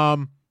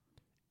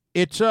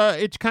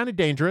 It's kind of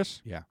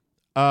dangerous. Yeah.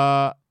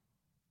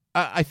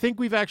 I think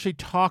we've actually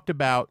talked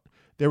about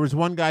there was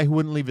one guy who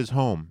wouldn't leave his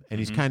home, and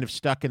he's kind of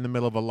stuck in the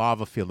middle of a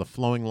lava field, a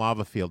flowing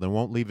lava field, and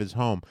won't leave his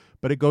home.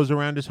 But it goes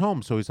around his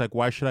home, so he's like,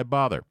 why should I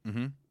bother?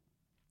 Mm-hmm.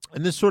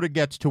 And this sort of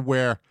gets to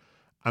where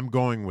I'm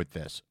going with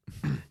this.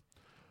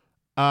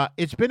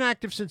 It's been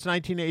active since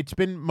It's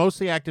been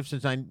mostly active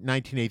since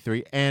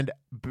 1983, and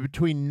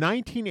between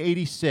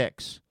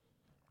 1986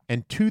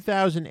 and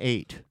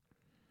 2008,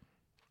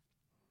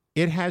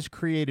 it has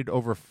created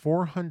over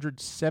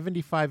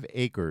 475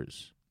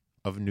 acres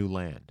of new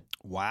land.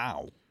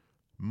 Wow.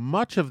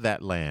 Much of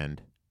that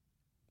land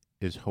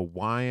is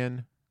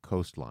Hawaiian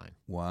coastline,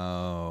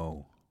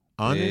 Whoa.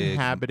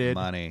 uninhabited Big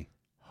money.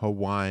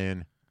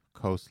 Hawaiian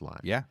coastline.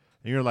 Yeah.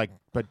 And you're like,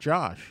 but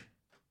Josh,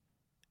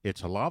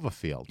 it's a lava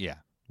field. Yeah.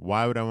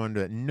 Why would I want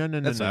to do that? No.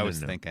 That's what no, I was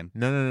no. thinking.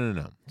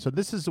 No. So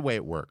this is the way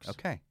it works.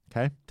 Okay.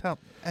 Okay?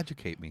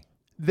 Educate me.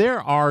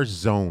 There are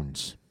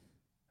zones.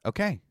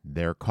 Okay.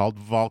 They're called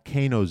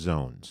volcano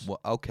zones. Well,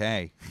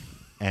 okay.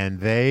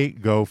 And they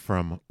go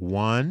from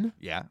 1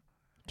 Yeah.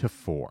 to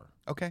 4.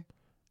 Okay.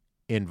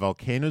 In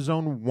Volcano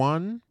Zone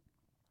 1,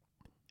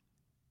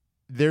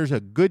 there's a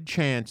good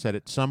chance that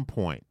at some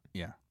point,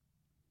 Yeah.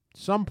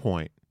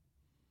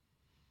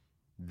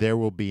 there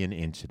will be an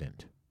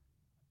incident.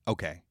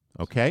 Okay.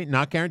 Okay?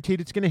 Not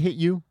guaranteed it's going to hit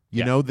you. You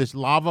Yeah. know, this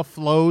lava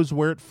flows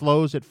where it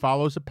flows. It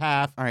follows a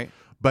path. All right.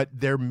 But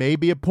there may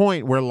be a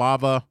point where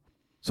lava,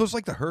 So it's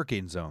like the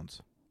hurricane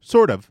zones.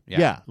 sort of,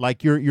 Yeah.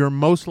 like you're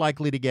most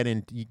likely to get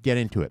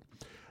into it.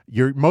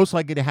 You're most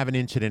likely to have an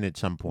incident at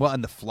some point. Well,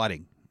 and the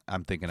flooding,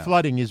 I'm thinking of.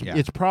 Flooding is Yeah.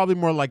 it's probably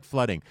more like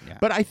flooding. Yeah.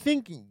 But I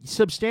think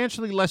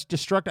substantially less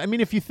destructive. I mean,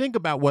 if you think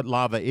about what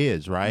lava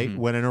is, right? Mm-hmm.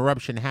 When an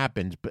eruption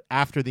happens, but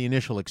after the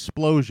initial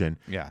explosion,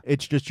 Yeah.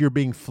 it's just you're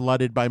being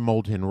flooded by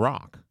molten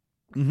rock.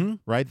 Mm-hmm.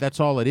 Right? That's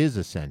all it is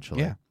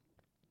essentially. Yeah.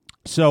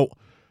 So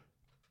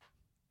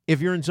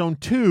if you're in zone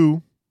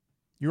 2,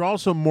 You're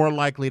also more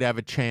likely to have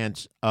a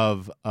chance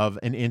of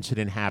an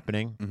incident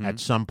happening at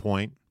some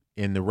point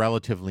in the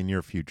relatively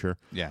near future.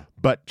 Yeah.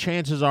 But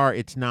chances are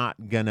it's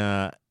not going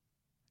to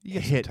You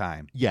get hit some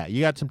time. Yeah, you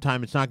got some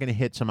time. It's not going to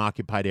hit some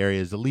occupied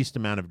areas, the least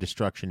amount of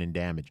destruction and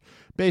damage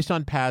based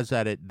on paths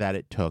that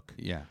it took,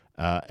 Yeah.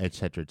 et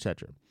cetera, et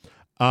cetera.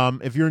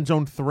 If you're in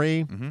Zone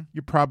 3,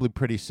 you're probably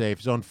pretty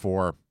safe. Zone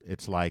 4,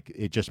 it's like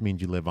it just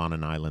means you live on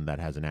an island that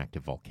has an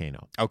active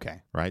volcano.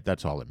 Okay. Right?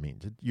 That's all it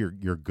means. You're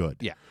good.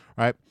 Yeah.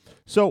 All right?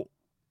 So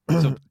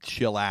So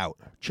chill out.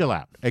 chill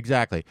out.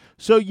 Exactly.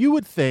 So you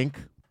would think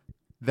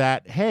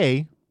that,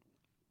 hey,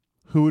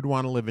 who would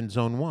want to live in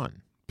Zone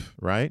 1?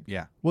 Right?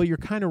 Yeah. Well, you're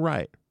kind of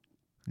right.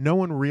 No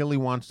one really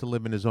wants to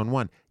live in a Zone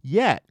 1.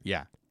 Yet,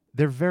 Yeah.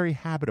 they're very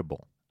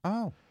habitable.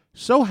 Oh.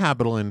 So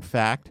habitable, in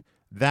fact,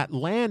 that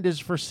land is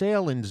for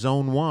sale in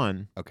Zone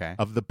 1 Okay.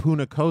 of the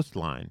Puna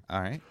coastline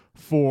All right.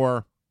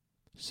 for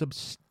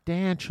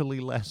substantially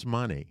less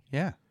money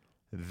Yeah.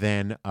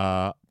 than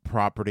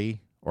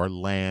property or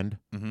land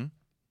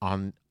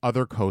on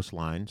other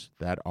coastlines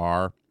that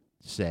are,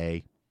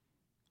 say,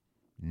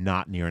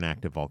 not near an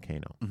active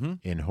volcano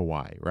in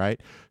Hawaii,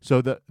 right?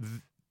 So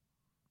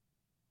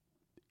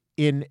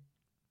in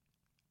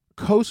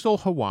coastal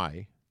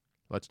Hawaii,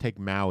 let's take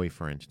Maui,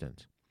 for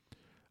instance,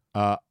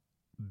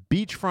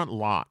 beachfront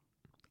lot,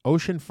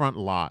 oceanfront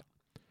lot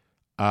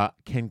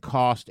can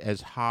cost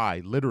as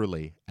high,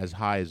 literally as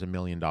high as $1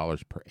 million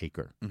per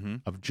acre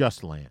of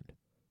just land,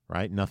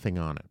 right? Nothing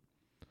on it.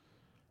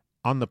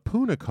 On the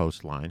Puna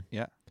coastline,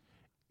 Yeah.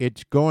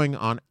 it's going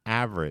on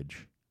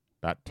average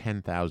about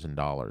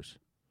 $10,000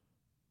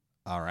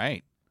 All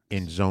right.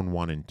 in Zone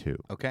 1 and 2.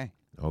 Okay.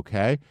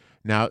 Okay?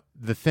 Now,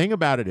 the thing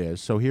about it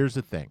is, so here's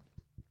the thing.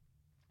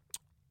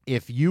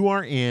 If you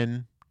are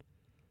in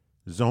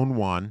Zone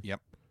 1,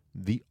 Yep.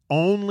 the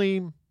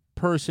only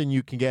person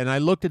you can get, and I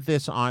looked at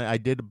this I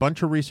did a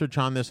bunch of research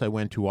on this. I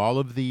went to all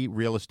of the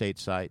real estate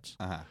sites.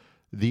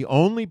 The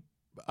only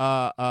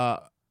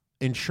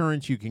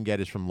insurance you can get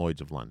is from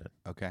Lloyd's of London.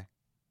 Okay.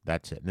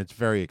 That's it, and it's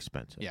very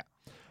expensive. Yeah.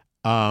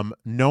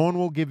 No one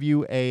will give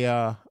you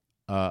a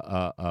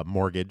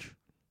mortgage,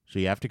 so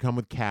you have to come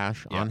with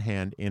cash on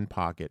hand in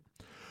pocket.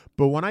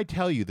 But when I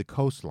tell you the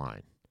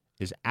coastline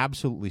is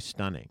absolutely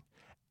stunning,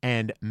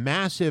 and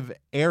massive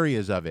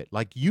areas of it,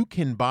 like you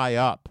can buy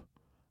up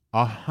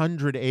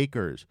 100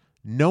 acres,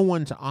 no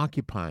one's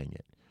occupying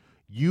it.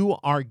 You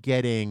are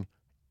getting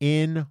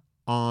in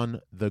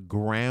on the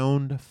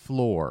ground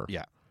floor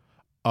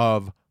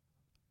of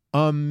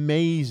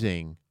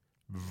amazing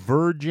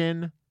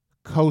virgin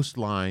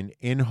coastline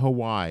in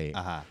Hawaii.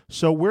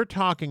 So we're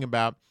talking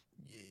about,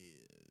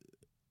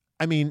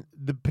 I mean,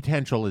 the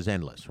potential is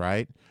endless,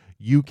 right?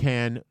 You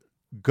can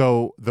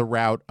go the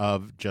route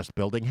of just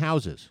building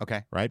houses.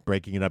 Okay. Right?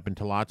 Breaking it up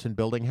into lots and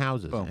building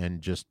houses. Boom.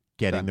 And just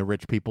getting Done. the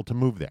rich people to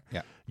move there.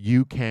 Yeah.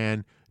 You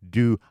can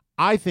do,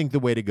 I think the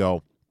way to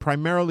go,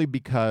 primarily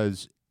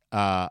because,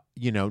 no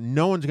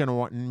one's going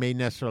to may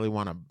necessarily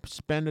want to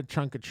spend a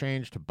chunk of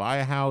change to buy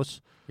a house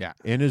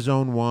in a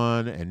Zone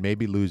 1 and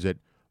maybe lose it.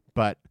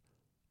 But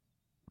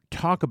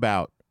talk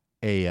about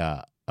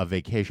a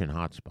vacation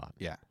hotspot.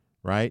 Yeah.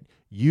 Right?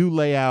 You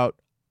lay out,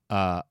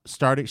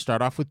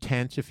 start off with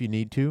tents if you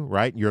need to,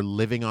 right? You're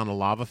living on a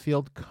lava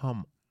field.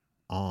 Come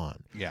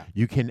on. Yeah.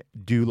 You can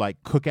do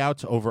like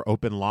cookouts over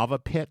open lava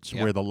pits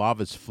where the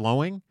lava's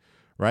flowing,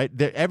 right?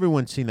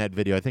 Everyone's seen that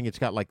video. I think it's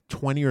got like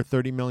 20 or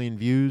 30 million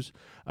views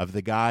of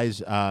the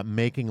guys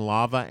making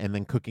lava and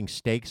then cooking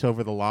steaks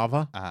over the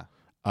lava.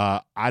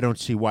 I don't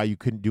see why you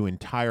couldn't do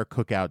entire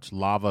cookouts,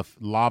 lava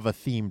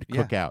themed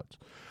cookouts.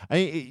 I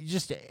mean,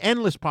 just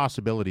endless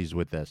possibilities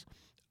with this.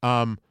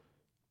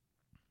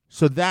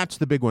 So that's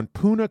the big one.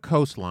 Puna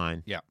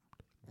coastline. Yeah.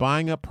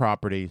 Buying up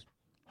properties,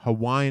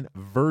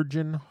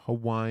 Virgin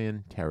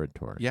Hawaiian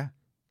territory. Yeah.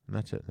 And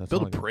that's it. That's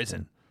Build all a I got.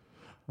 prison.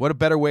 What a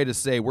better way to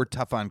say we're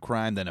tough on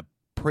crime than a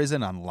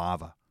prison on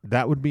lava.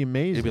 That would be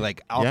amazing. It'd be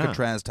like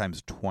Alcatraz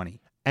times 20.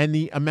 And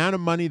the amount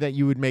of money that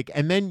you would make,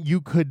 and then you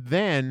could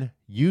then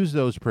use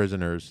those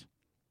prisoners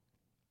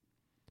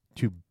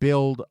to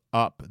build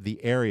up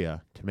the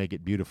area to make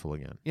it beautiful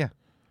again. Yeah.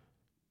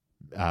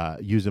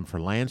 Use them for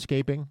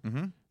landscaping.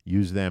 Mm-hmm.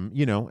 Use them,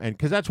 and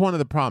because that's one of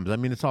the problems. I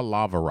mean, it's all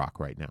lava rock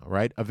right now,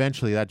 right?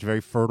 Eventually, that's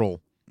very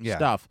fertile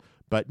stuff.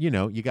 But,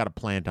 you got to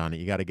plant on it.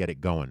 You got to get it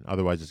going.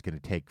 Otherwise, it's going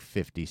to take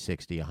 50,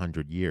 60,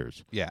 100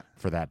 years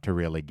for that to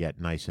really get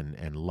nice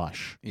and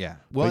lush. Yeah.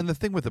 Well, and the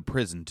thing with the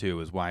prison, too,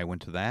 is why I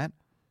went to that,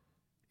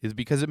 is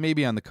because it may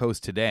be on the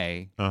coast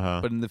today,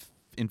 but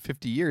in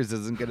 50 years,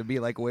 isn't going to be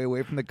like way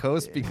away from the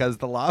coast because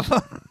the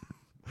lava.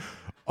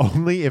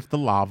 Only if the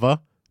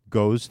lava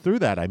goes through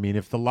that. I mean,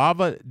 if the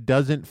lava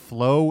doesn't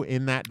flow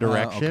in that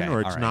direction, or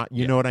it's not,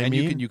 you know what I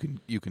mean?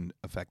 You can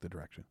affect the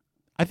direction.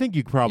 I think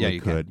you probably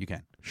you could. You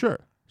can. Sure.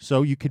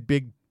 So you could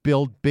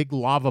build big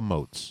lava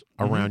moats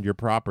around your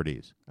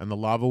properties, and the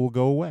lava will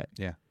go away.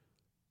 Yeah.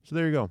 So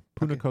there you go.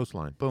 Puna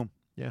coastline. Boom.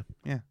 Yeah.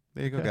 Yeah.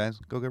 There you go, Okay. guys.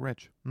 Go get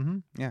rich. Mm-hmm.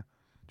 Yeah.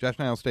 Josh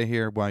and I will stay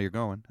here while you're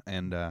going,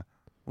 and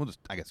we'll just,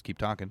 I guess, keep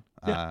talking.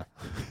 Yeah.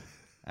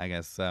 I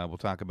guess we'll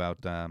talk about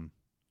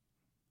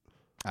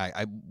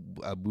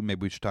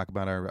Maybe we should talk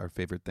about our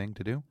favorite thing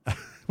to do.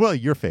 Well,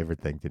 your favorite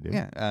thing to do.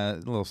 Yeah, a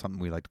little something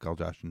we like to call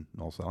Josh and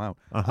Noel Sell Out.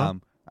 Uh-huh.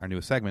 Our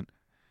newest segment.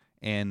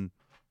 And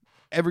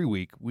every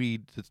week we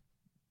just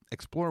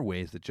explore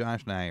ways that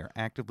Josh and I are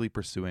actively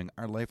pursuing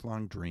our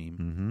lifelong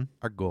dream,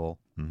 our goal,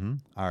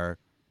 our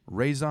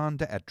raison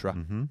d'etre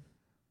of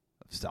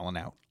selling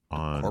out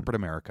On corporate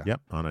America.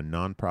 Yep, on a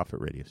non-profit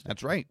radio station.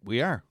 That's right.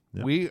 We are.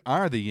 Yep. We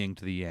are the yin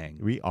to the yang.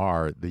 We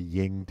are the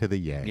yin to the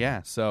yang.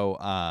 Yeah. So,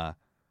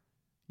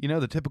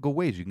 the typical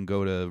ways. You can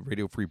go to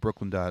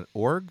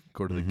radiofreebrooklyn.org,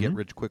 go to the Get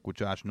Rich Quick with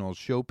Josh Knowles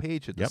show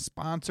page, hit the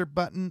sponsor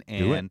button,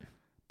 and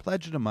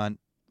pledge an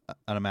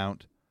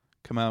amount.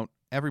 Come out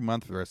every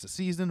month for the rest of the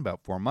season,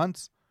 about 4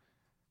 months.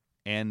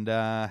 And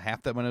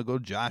half that money will go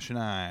to Josh and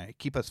I.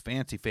 Keep us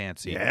fancy.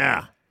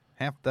 Yeah.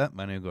 Half that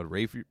money will go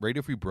to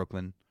Radio Free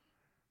Brooklyn.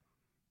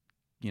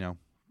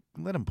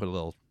 Let them put a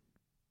little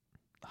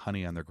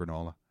honey on their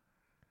granola.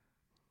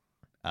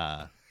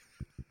 But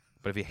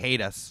if you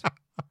hate us,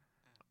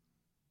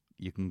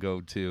 you can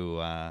go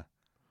to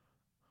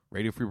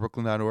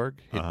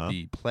radiofreebrooklyn.org, hit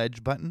the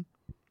pledge button,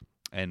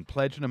 and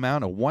pledge an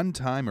amount, a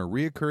one-time or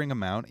reoccurring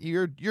amount.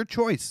 Your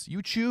choice.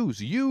 You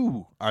choose.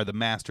 You are the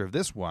master of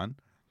this one.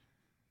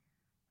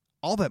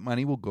 All that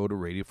money will go to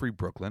Radio Free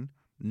Brooklyn.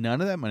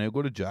 None of that money will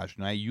go to Josh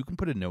and I. You can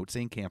put a note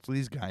saying cancel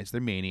these guys.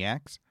 They're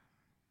maniacs.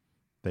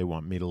 They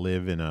want me to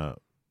live in a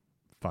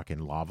fucking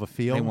lava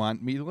field? They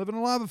want me to live in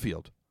a lava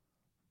field.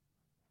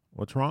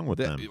 What's wrong with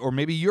them? Or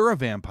maybe you're a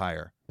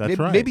vampire. That's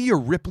right. Maybe you're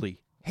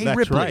Ripley. Hey, That's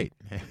Ripley. right.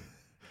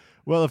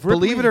 Well, if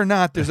Ripley... Believe it or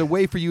not, there's a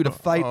way for you to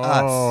fight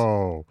us.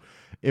 Oh.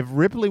 If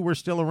Ripley were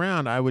still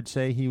around, I would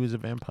say he was a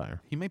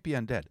vampire. He might be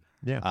undead.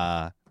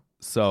 Yeah.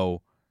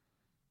 So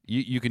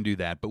you can do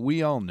that. But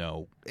we all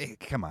know, hey,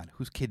 come on,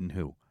 who's kidding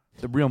who?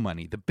 The real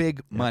money, the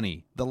big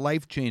money, the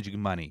life-changing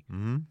money,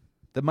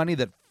 the money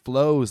that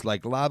flows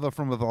like lava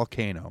from a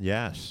volcano.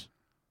 Yes.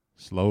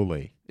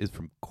 Slowly. Is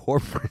from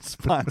corporate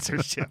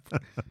sponsorship.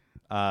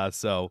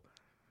 So,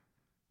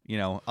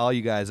 all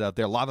you guys out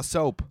there, Lava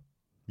Soap.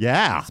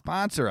 Yeah.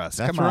 Sponsor us.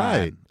 That's Come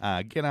right.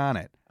 on. Get on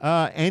it.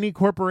 Any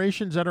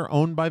corporations that are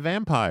owned by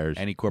vampires.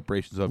 Any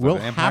corporations owned we'll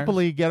by vampires?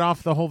 happily get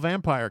off the whole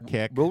vampire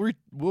kick. We'll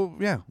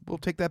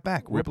take that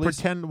back.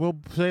 We'll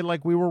say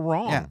like we were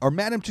wrong. Yeah. Or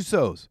Madame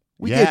Tussauds.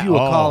 We Yeah. gave you a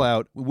call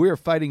out. We're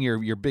fighting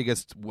your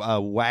biggest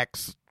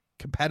wax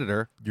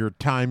competitor. Your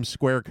Times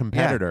Square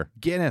competitor. Yeah.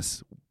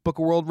 Guinness, Book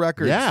of World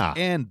Records. Yeah.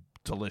 And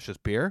delicious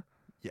beer.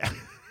 Yeah.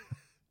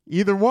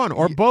 Either one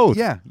or both.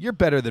 Yeah. You're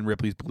better than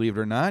Ripley's, believe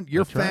it or not.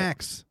 Your That's right.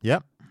 facts.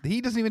 Yep.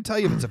 He doesn't even tell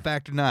you if it's a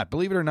fact or not.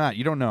 Believe it or not,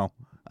 you don't know.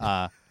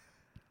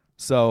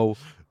 So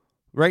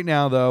right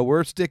now, though,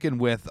 we're sticking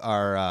with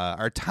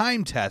our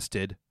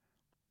time-tested,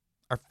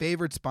 our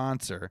favorite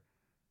sponsor,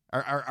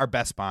 our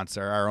best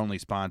sponsor, our only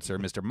sponsor,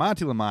 Mr.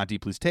 Monty Lamonti.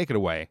 Please take it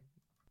away.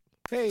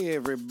 Hey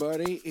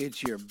everybody,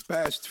 it's your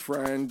best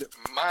friend,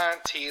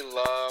 Monty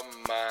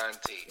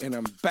Lamonti. And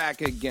I'm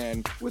back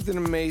again with an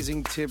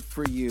amazing tip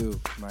for you,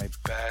 my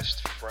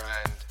best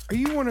friend. Are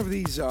you one of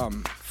these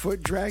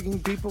foot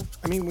dragging people?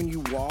 I mean, when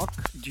you walk,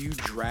 do you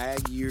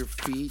drag your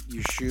feet,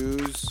 your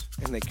shoes,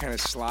 and they kind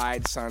of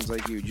slide? Sounds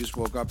like you just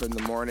woke up in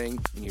the morning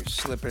and you're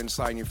slipping and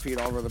sliding your feet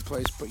all over the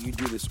place, but you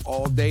do this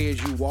all day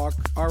as you walk?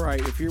 All right,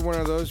 if you're one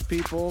of those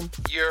people,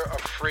 you're a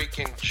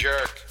freaking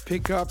jerk.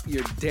 Pick up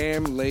your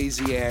damn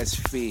lazy ass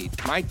feet.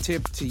 My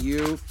tip to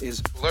you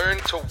is learn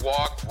to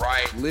walk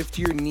right. Lift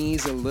your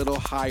knees a little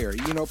higher.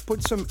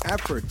 Put some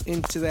effort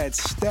into that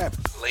step.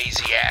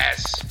 Lazy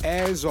ass.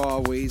 As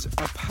always,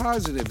 a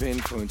positive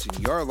influence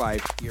in your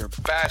life, your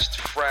best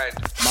friend,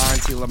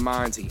 Monty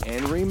Lamonti.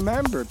 And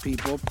remember,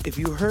 people, if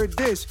you heard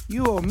this,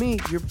 you owe me,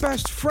 your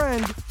best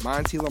friend,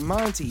 Monty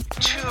Lamonti,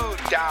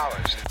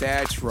 $2.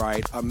 That's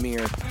right, a mere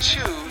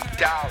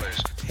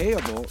 $2.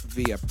 Payable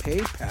via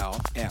PayPal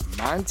at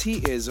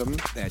Montyism,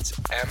 that's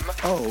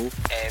MONTEISM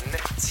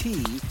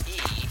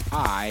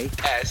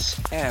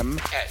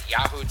at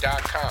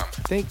yahoo.com.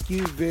 Thank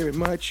you very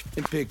much,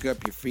 and pick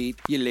up your feet,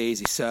 you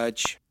lazy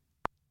such.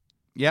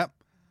 Yep.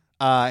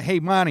 Hey,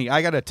 Monty,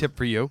 I got a tip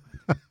for you.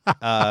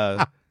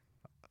 Yeah,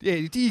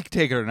 you can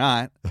take it or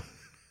not.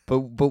 But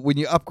when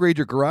you upgrade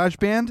your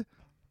GarageBand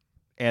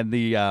and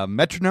the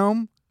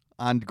metronome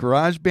on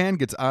GarageBand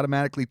gets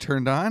automatically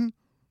turned on,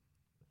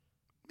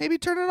 maybe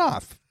turn it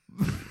off.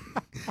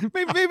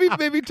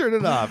 maybe turn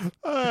it off.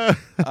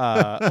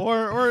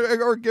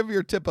 Or give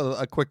your tip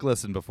a quick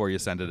listen before you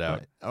send it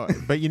out.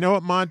 But you know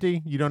what,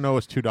 Monty? You don't owe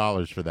us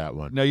 $2 for that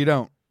one. No, you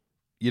don't.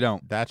 You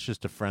don't. That's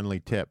just a friendly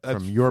tip That's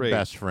from your free.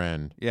 best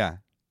friend. Yeah.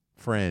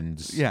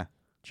 Friends. Yeah.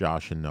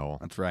 Josh and Noel.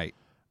 That's right.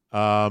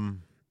 I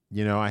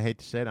hate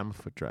to say it, I'm a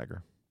foot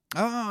dragger.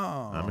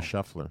 Oh. I'm a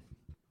shuffler.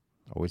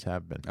 Always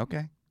have been.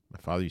 Okay. My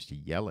father used to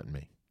yell at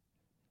me.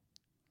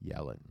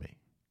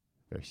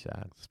 Very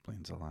sad.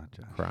 Explains a lot,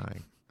 Josh.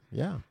 Crying.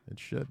 Yeah, it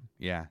should.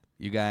 Yeah.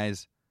 You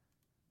guys,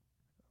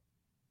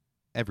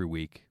 every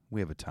week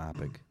we have a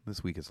topic.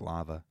 This week is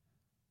lava.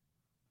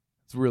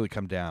 It's really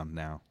come down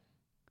now.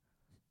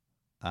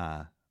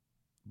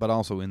 But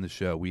also in the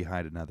show, we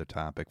hide another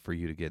topic for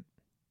you to get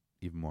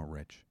even more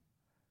rich.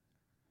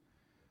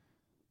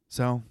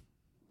 So,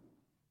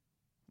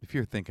 if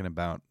you're thinking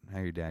about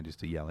how your dad used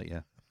to yell at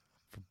you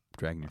for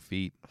dragging your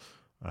feet,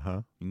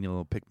 you need a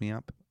little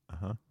pick-me-up,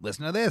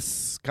 listen to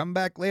this. Come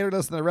back later to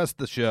listen to the rest of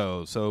the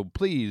show. So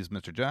please,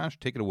 Mr. Josh,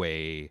 take it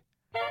away.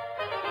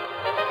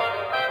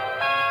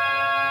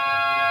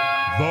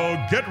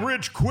 The Get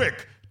Rich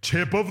Quick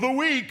Tip of the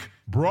Week,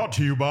 brought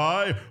to you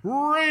by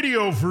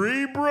Radio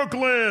Free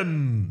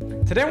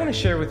Brooklyn. Today I want to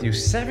share with you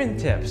 7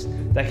 tips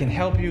that can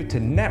help you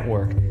to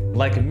network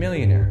like a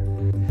millionaire.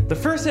 The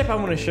first tip I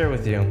want to share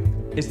with you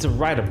is to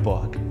write a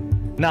book.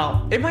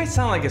 Now, it might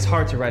sound like it's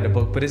hard to write a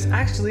book, but it's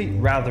actually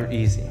rather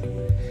easy.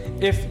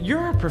 If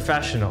you're a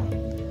professional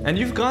and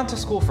you've gone to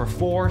school for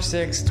 4,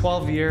 6,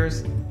 12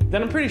 years,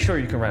 then I'm pretty sure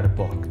you can write a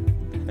book.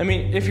 I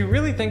mean, if you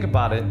really think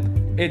about it,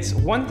 it's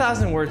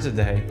 1,000 words a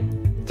day,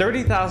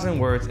 30,000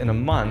 words in a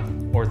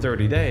month or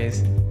 30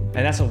 days, and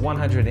that's a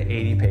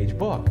 180-page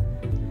book.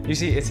 You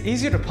see, it's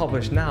easier to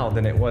publish now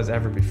than it was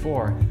ever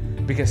before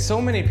because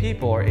so many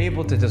people are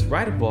able to just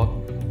write a book,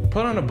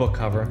 put on a book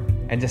cover,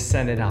 and just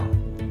send it out.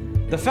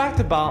 The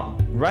fact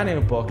about writing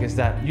a book is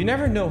that you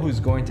never know who's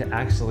going to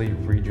actually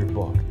read your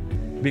book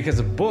because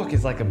a book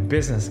is like a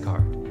business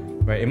card,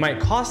 right? It might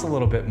cost a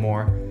little bit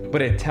more,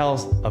 but it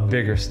tells a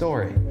bigger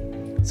story.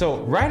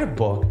 So write a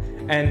book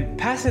and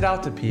pass it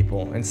out to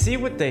people and see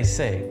what they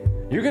say.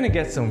 You're going to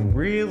get some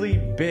really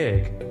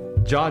big,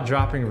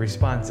 jaw-dropping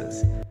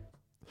responses.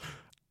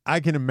 I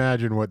can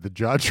imagine what the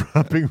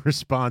jaw-dropping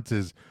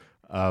responses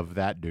of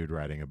that dude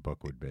writing a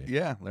book would be.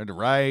 Yeah, learn to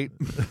write.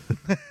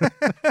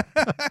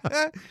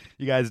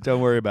 You guys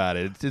don't worry about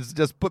it. It's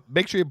just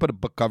make sure you put a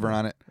book cover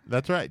on it.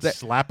 That's right.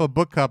 Slap a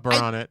book cover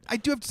on it. I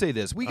do have to say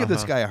this. We give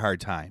this guy a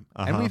hard time,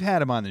 and we've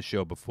had him on the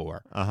show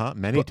before.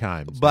 Many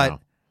times. But now.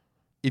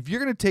 If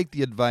you're going to take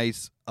the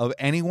advice of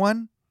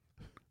anyone,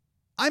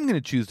 I'm going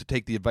to choose to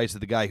take the advice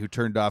of the guy who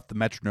turned off the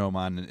metronome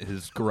on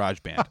his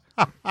GarageBand.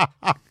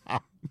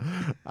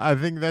 I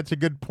think that's a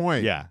good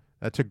point. Yeah.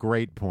 That's a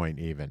great point,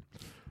 even.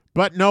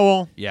 But,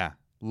 Noel. Yeah.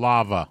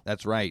 Lava.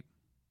 That's right.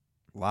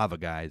 Lava,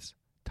 guys.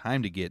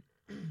 Time to get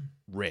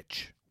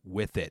rich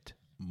with it.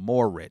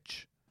 More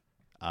rich.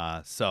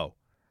 So,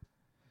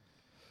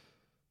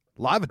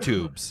 lava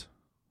tubes.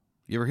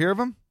 You ever hear of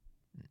them?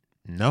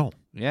 No.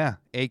 Yeah.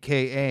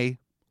 AKA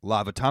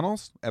lava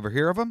tunnels. Ever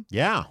hear of them?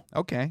 Yeah.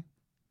 Okay.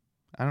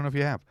 I don't know if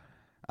you have.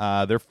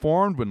 They're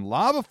formed when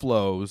lava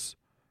flows.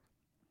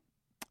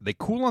 They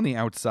cool on the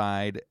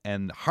outside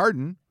and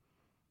harden,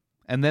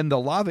 and then the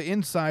lava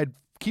inside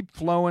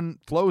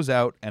flows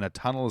out, and a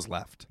tunnel is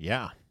left.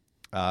 Yeah.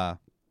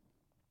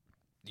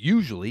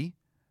 Usually,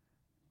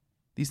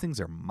 these things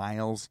are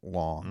miles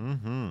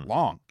long.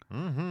 Long.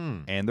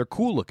 And they're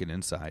cool looking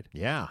inside.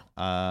 Yeah.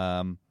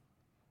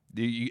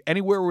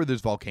 Anywhere where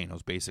there's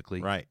volcanoes,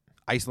 basically. Right.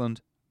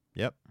 Iceland.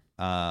 Yep.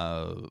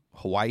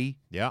 Hawaii.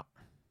 Yeah.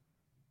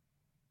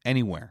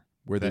 Anywhere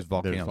where there's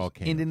volcanoes.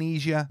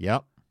 Indonesia.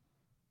 Yep.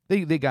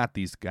 They got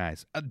these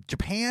guys.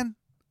 Japan.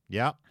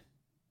 Yep.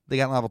 They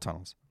got lava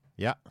tunnels.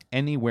 Yep.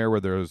 Anywhere where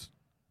there's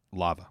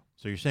lava.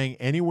 So you're saying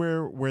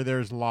anywhere where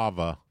there's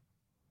lava,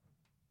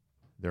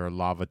 there are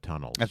lava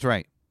tunnels. That's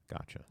right.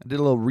 Gotcha. I did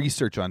a little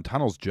research on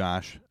tunnels,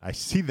 Josh. I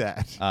see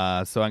that.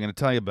 So I'm going to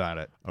tell you about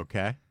it.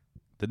 Okay.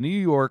 The New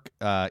York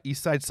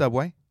East Side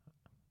Subway.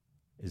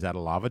 Is that a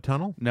lava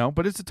tunnel? No,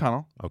 but it's a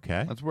tunnel.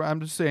 Okay. That's where I'm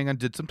just saying I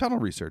did some tunnel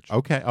research.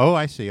 Okay. Oh,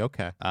 I see.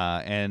 Okay.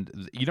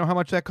 And you know how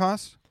much that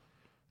costs?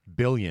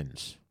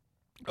 Billions.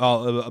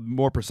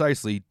 More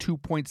precisely,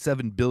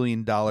 $2.7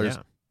 billion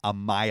a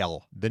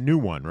mile. The new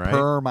one, right?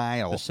 Per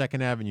mile. The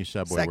Second Avenue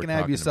Subway. Second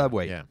Avenue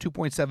Subway. Yeah.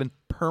 2.7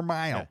 per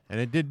mile. Yeah.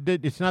 And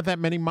it's not that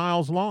many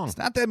miles long. It's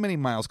not that many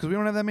miles because we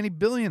don't have that many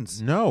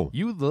billions. No.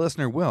 You, the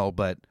listener, will,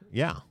 but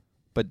yeah.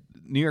 But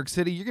New York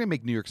City, you're going to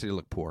make New York City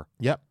look poor.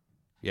 Yep.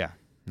 Yeah.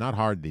 Not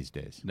hard these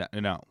days.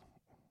 No.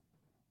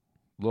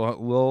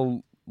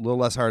 Little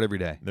less hard every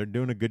day. They're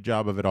doing a good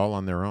job of it all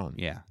on their own.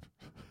 Yeah.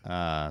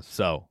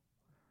 So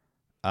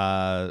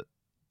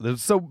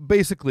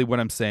basically what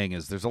I'm saying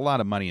is there's a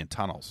lot of money in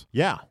tunnels.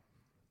 Yeah.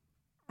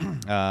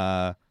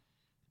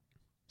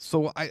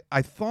 So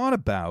I thought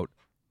about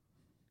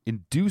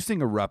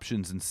inducing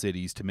eruptions in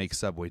cities to make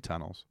subway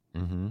tunnels.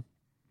 Mm-hmm.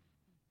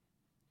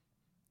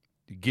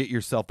 Get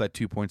yourself that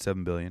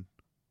 $2.7 billion.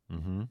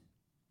 Mm-hmm.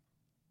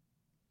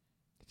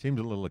 Seems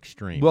a little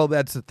extreme. Well,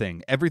 that's the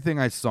thing. Everything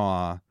I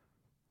saw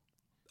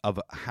of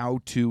how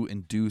to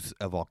induce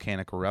a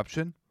volcanic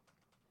eruption,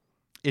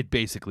 it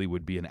basically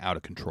would be an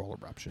out-of-control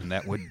eruption.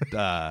 That would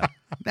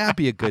not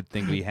be a good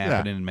thing to be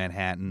happening in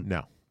Manhattan.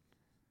 No.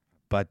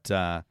 But,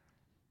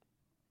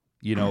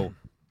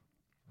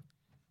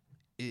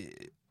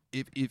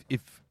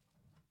 if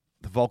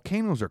the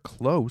volcanoes are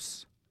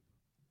close,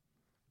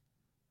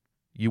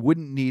 you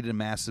wouldn't need a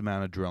massive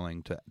amount of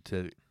drilling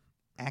to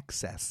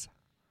access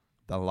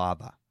the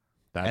lava.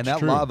 That's and that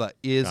true. lava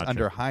is Gotcha.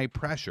 under high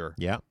pressure.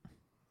 Yeah.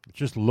 It's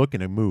just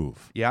looking to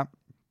move. Yeah.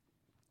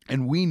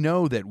 And we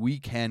know that we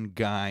can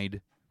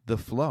guide the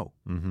flow.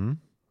 Mm-hmm.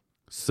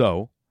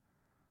 So,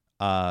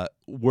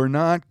 we're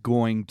not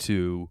going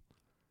to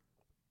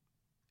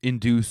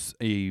induce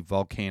a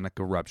volcanic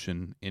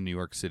eruption in New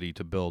York City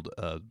to build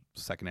a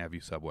Second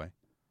Avenue subway.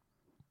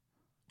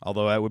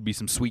 Although that would be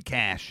some sweet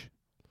cash.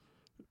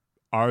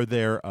 Are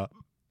there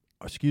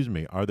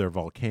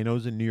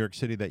volcanoes in New York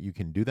City that you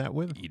can do that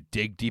with? You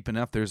dig deep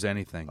enough, there's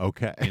anything.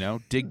 Okay.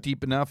 Dig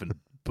deep enough and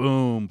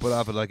boom, put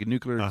off like a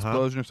nuclear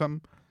explosion or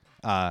something.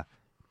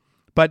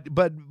 But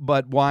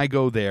why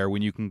go there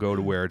when you can go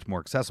to where it's more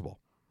accessible?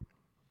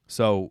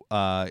 So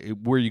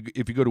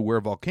if you go to where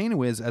a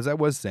volcano is, as I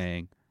was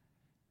saying,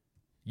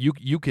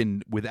 you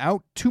can,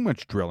 without too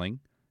much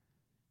drilling,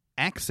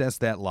 access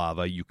that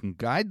lava. You can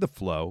guide the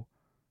flow,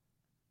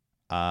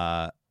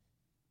 and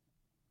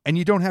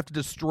you don't have to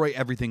destroy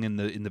everything in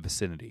the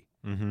vicinity.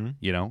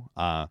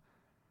 Mm-hmm.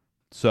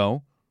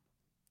 So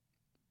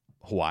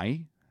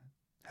Hawaii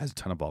has a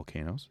ton of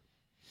volcanoes.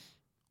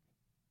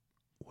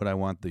 What I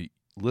want the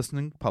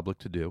listening public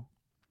to do: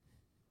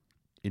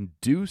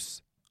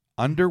 induce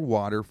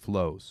underwater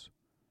flows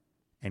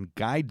and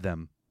guide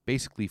them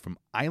basically from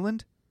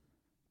island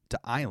to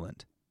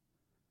island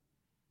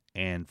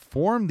and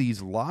form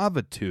these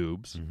lava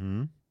tubes.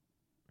 Mm-hmm.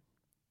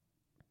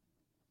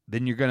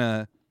 Then you're going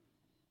to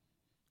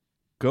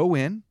go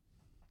in,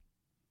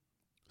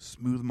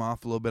 smooth them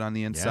off a little bit on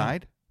the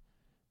inside.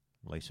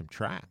 Lay some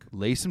track.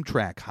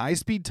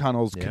 High-speed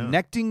tunnels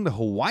connecting the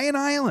Hawaiian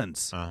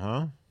Islands.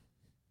 Uh-huh.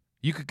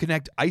 You could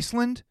connect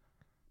Iceland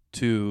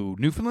to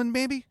Newfoundland,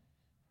 maybe?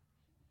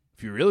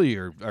 If you really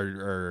are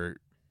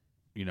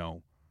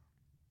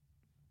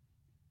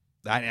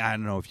I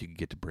don't know if you could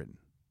get to Britain.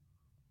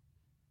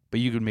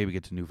 But you could maybe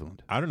get to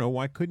Newfoundland. I don't know.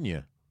 Why couldn't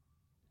you?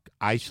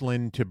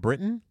 Iceland to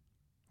Britain?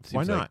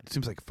 Why not? It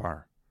seems like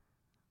far.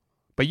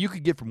 But you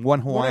could get from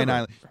one Hawaiian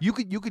island. You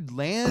could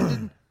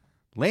land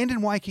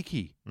in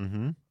Waikiki.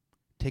 Mm-hmm.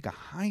 Take a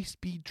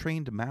high-speed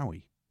train to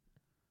Maui.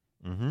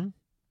 Mm-hmm.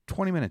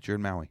 20 minutes, you're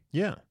in Maui.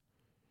 Yeah.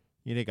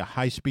 You take a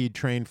high-speed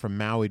train from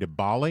Maui to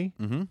Bali.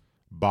 Mm-hmm.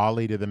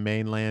 Bali to the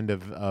mainland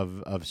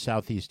of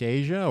Southeast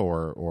Asia,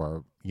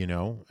 or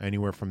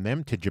anywhere from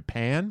them to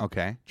Japan.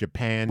 Okay.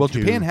 Japan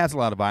has a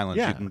lot of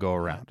islands you can go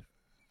around.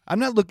 I'm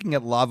not looking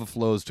at lava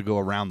flows to go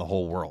around the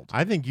whole world.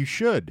 I think you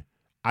should.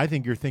 I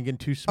think you're thinking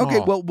too small. Okay,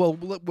 well,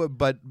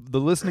 but the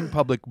listening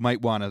public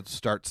might want to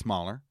start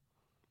smaller,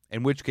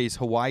 in which case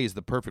Hawaii is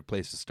the perfect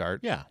place to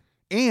start. Yeah.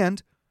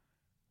 And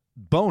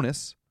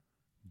bonus,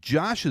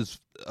 Josh's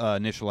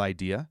initial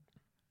idea,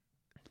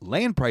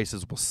 land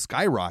prices will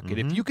skyrocket.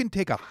 Mm-hmm. If you can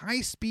take a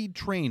high-speed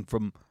train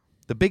from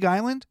the Big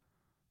Island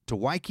to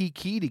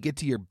Waikiki to get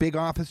to your big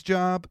office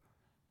job,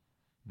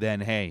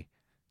 then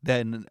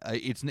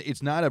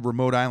it's not a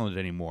remote island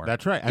anymore.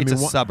 That's right. It's a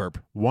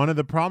suburb. One of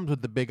the problems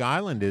with the Big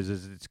Island is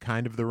it's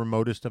kind of the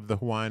remotest of the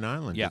Hawaiian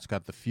Islands. Yeah. It's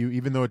got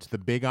even though it's the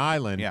Big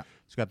Island,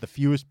 it's got the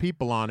fewest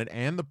people on it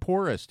and the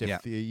poorest.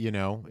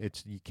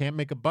 You can't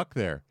make a buck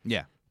there.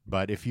 Yeah.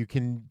 But if you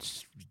can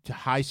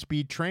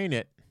high-speed train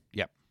it,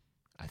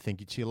 I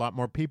think you'd see a lot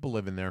more people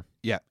living there.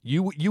 Yeah,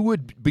 you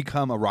would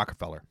become a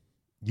Rockefeller.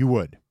 You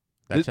would.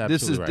 That's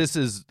absolutely right. This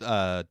is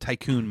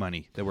tycoon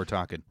money that we're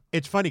talking.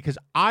 It's funny because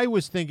I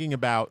was thinking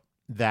about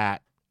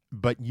that,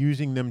 but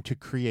using them to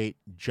create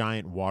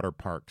giant water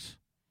parks.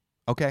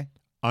 Okay.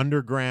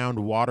 Underground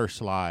water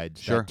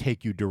slides that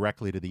take you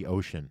directly to the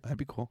ocean. That'd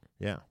be cool.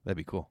 Yeah. That'd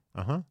be cool.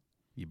 Uh-huh.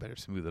 You better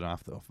smooth it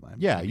off, though.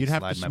 You'd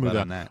have to smooth it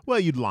on that. Well,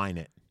 you'd line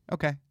it.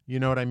 Okay. You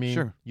know what I mean?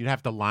 Sure. You'd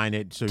have to line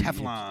it. So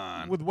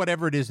Teflon. with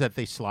whatever it is that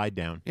they slide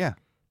down. Yeah.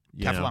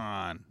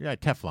 Teflon. Yeah,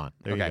 Teflon.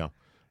 There you go.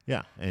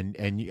 Yeah,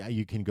 and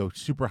you can go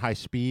super high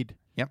speed.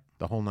 Yep.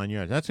 The whole 9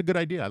 yards. That's a good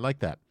idea. I like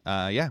that.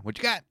 Yeah. What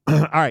you got?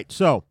 All right.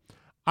 So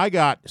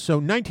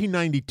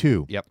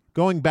 1992. Yep.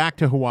 Going back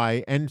to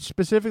Hawaii and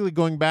specifically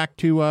going back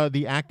to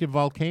the active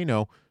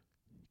volcano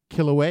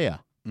Kilauea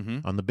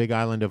on the Big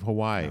Island of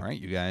Hawaii. All right,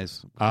 you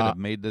guys could have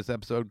made this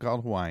episode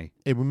called Hawaii.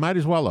 We might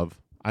as well have.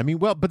 I mean,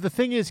 but the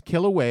thing is,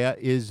 Kilauea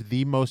is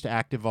the most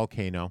active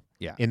volcano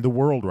in the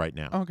world right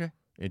now. Okay.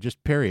 It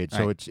just period.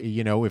 So it's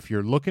if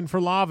you're looking for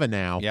lava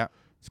now,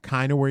 it's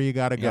kind of where you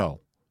got to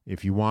go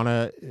if you want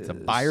to. It's a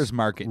buyer's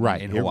market,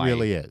 right? In Hawaii. It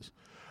really is.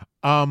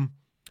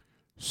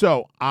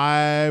 So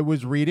I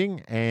was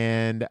reading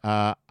and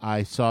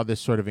I saw this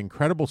sort of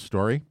incredible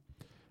story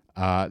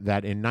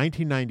that in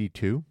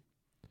 1992,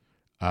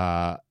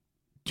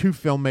 two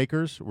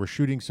filmmakers were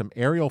shooting some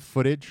aerial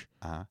footage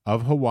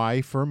of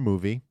Hawaii for a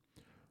movie.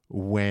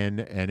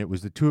 And it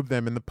was the two of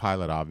them and the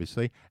pilot,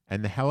 obviously,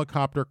 and the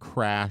helicopter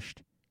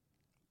crashed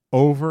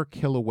over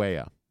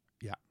Kilauea.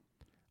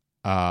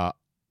 Yeah.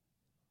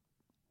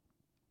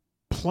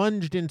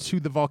 Plunged into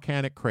the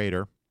volcanic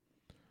crater.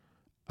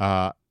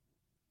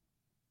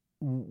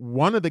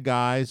 One of the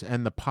guys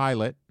and the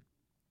pilot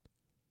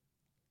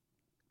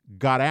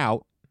got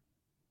out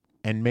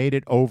and made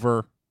it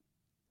over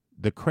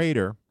the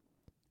crater.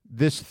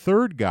 This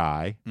third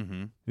guy,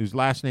 whose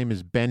last name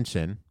is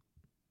Benson,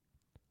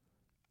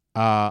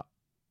 got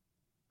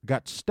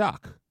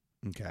stuck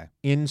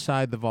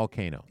inside the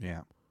volcano.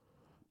 Yeah.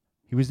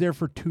 He was there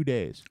for 2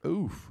 days.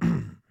 Oof.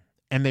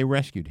 And they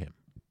rescued him.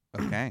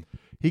 Okay.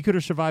 He could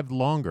have survived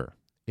longer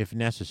if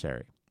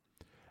necessary.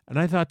 And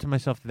I thought to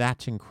myself,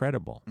 that's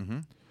incredible. Mm-hmm.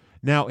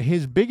 Now,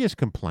 his biggest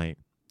complaint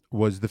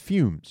was the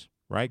fumes,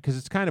 right? Because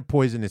it's kind of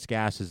poisonous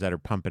gases that are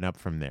pumping up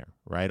from there,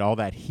 right? All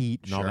that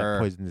heat and all that Sure.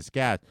 poisonous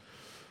gas.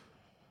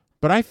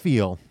 But I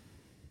feel,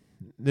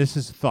 this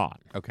is a thought,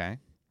 Okay.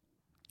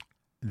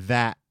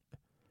 that,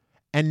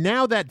 and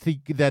now that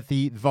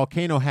the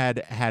volcano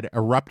had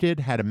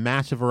erupted, had a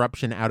massive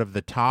eruption out of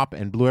the top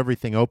and blew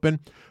everything open,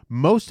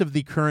 most of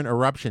the current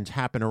eruptions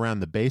happen around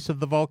the base of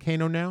the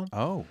volcano now.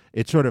 Oh.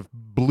 It sort of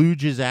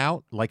blooges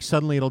out, like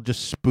suddenly it'll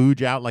just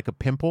spooge out like a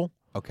pimple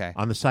Okay.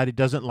 on the side. It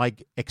doesn't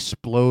like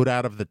explode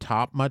out of the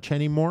top much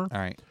anymore. All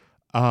right.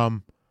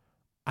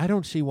 I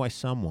don't see why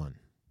someone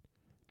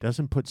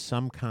doesn't put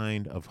some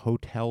kind of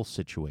hotel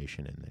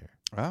situation in there.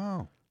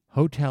 Oh.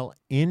 Hotel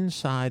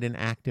inside an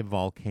active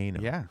volcano.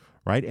 Yeah.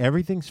 Right?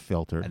 Everything's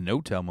filtered. A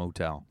no-tell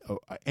motel.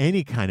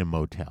 Any kind of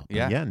motel.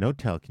 Yeah. Yeah,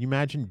 no-tell. Can you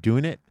imagine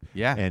doing it?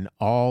 Yeah. And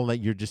all that,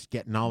 you're just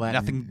getting all that.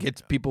 Nothing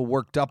gets people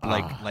worked up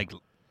like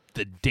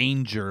the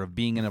danger of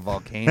being in a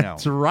volcano.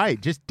 That's right.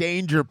 Just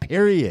danger,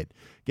 period.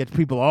 Gets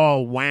people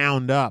all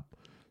wound up,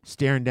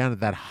 staring down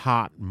at that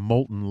hot,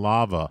 molten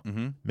lava.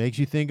 Mm-hmm. Makes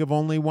you think of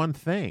only one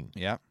thing.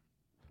 Yeah.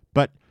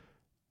 But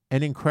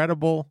an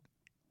incredible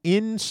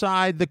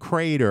inside the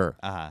crater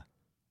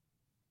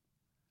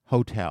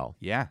hotel.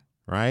 Yeah.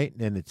 Right?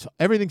 And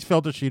everything's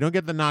filtered, so you don't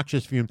get the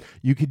noxious fumes.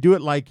 You could do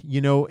it like,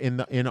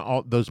 in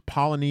all those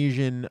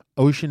Polynesian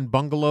ocean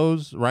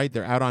bungalows, right?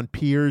 They're out on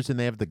piers and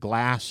they have the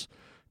glass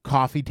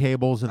coffee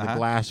tables and the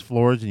glass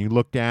floors, and you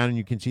look down and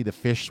you can see the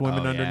fish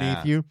swimming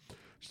underneath you.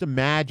 Just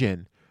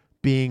imagine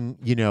being,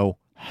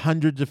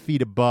 hundreds of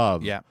feet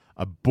above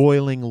a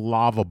boiling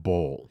lava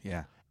bowl.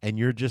 Yeah. And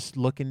you're just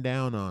looking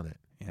down on it.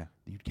 Yeah.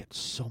 You'd get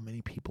so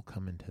many people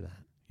coming to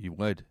that. You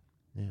would.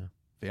 Yeah.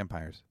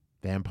 Vampires.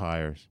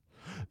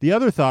 The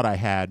other thought I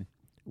had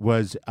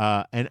was,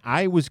 and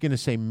I was going to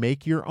say,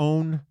 make your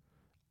own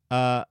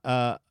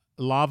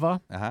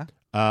lava,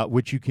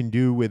 which you can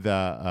do with,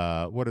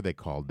 what are they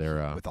called?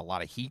 They're with a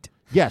lot of heat.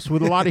 Yes,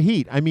 with a lot of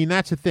heat. I mean,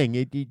 that's the thing.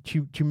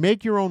 To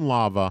make your own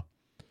lava,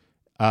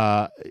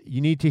 you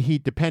need to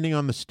heat, depending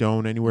on the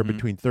stone, anywhere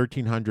between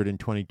 1,300 and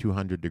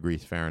 2,200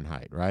 degrees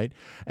Fahrenheit, right?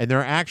 And there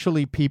are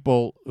actually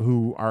people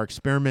who are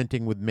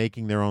experimenting with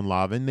making their own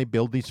lava, and they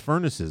build these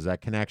furnaces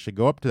that can actually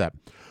go up to that.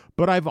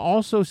 But I've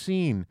also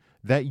seen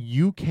that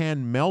you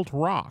can melt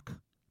rock,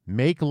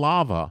 make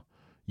lava,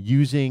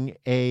 using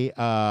a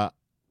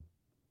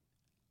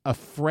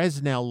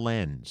Fresnel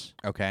lens.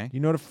 Okay. You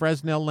know what a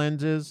Fresnel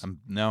lens is?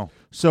 No.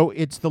 So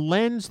it's the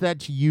lens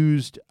that's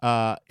used.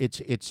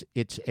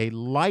 It's a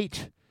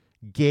light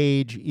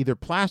gauge, either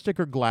plastic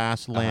or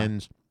glass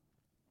lens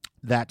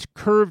that's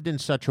curved in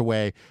such a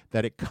way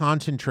that it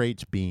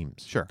concentrates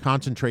beams. Sure.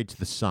 Concentrates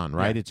the sun.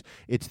 Right. Yeah.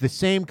 It's the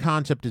same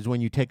concept as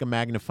when you take a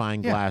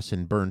magnifying glass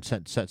and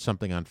set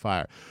something on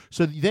fire.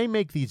 So they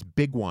make these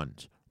big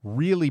ones.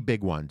 Really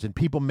big ones, and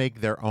people make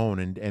their own,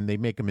 and they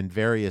make them in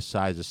various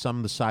sizes.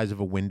 Some the size of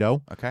a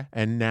window,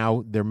 and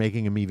now they're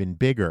making them even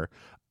bigger.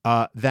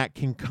 That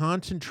can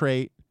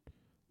concentrate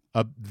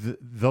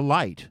the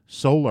light,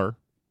 solar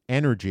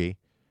energy,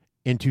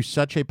 into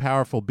such a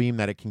powerful beam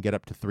that it can get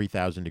up to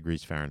 3,000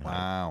 degrees Fahrenheit.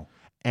 Wow!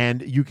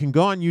 And you can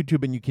go on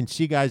YouTube and you can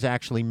see guys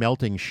actually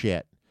melting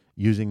shit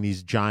using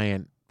these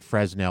giant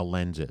Fresnel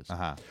lenses.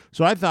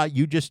 So I thought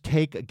you just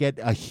get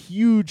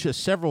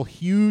several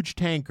huge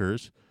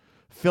tankers.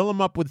 Fill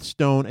them up with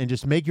stone and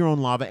just make your own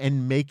lava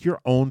and make your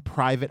own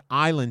private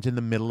islands in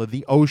the middle of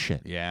the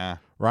ocean. Yeah.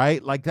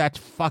 Right? Like, that's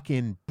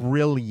fucking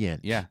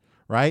brilliant. Yeah.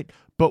 Right?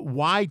 But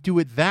why do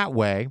it that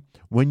way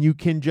when you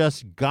can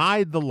just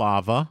guide the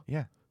lava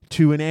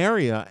to an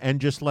area and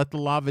just let the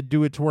lava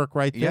do its work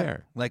right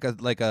there? Like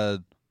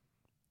a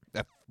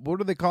what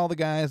do they call the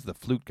guys? The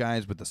flute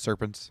guys with the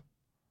serpents?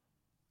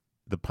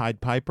 The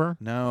Pied Piper?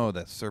 No,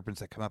 the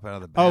serpents that come up out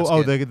of the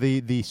basket.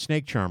 The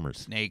snake charmers.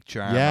 Snake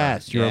charmer.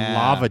 Yes, you're a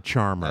lava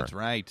charmer. That's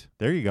right.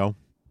 There you go.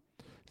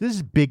 This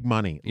is big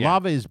money. Yeah.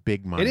 Lava is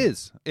big money. It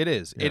is.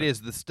 Yeah. It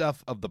is the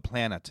stuff of the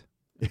planet,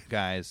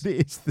 guys.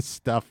 It's the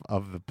stuff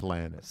of the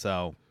planet.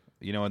 So,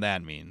 you know what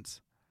that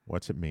means.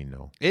 What's it mean,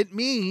 Noel? It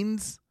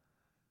means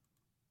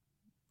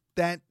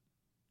that,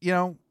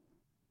 you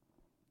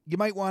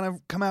might want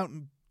to come out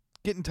and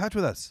get in touch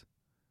with us.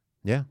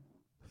 Yeah.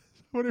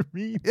 What it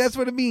means. That's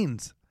what it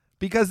means.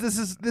 Because this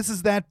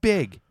is that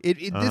big.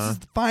 This is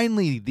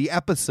finally the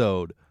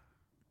episode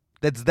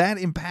that's that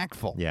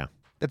impactful. Yeah.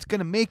 That's going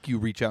to make you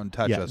reach out and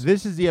touch us.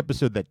 This is the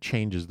episode that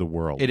changes the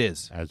world. It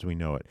is. As we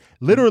know it.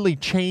 Literally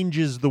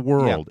changes the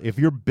world. Yeah. If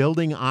you're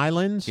building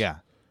islands,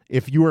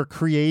 if you are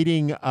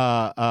creating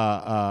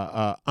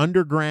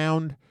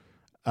underground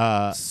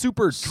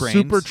super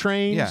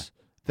trains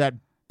that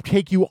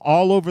take you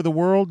all over the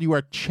world, you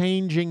are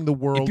changing the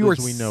world as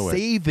we know it. If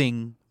you are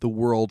saving the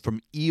world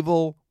from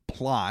evil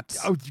plots.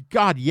 Oh,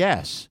 God,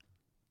 yes.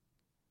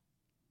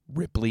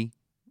 Ripley.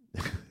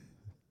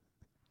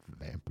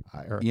 Vampire.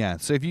 Yeah,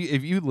 so if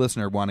you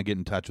listener want to get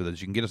in touch with us,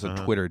 you can get us on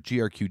Twitter at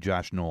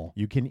GRQJoshNoel.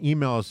 You can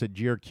email us at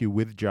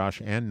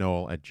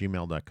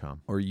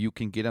grqwithjoshandnoel@gmail.com. Or you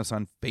can get us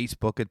on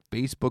Facebook at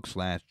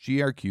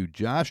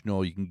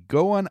Facebook.com/GRQJoshNoel. You can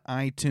go on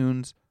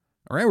iTunes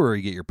or everywhere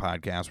you get your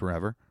podcasts,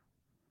 wherever.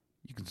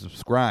 You can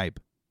subscribe.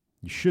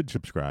 You should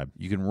subscribe.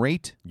 You can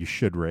rate. You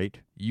should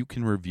rate. You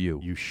can review.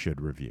 You should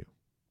review.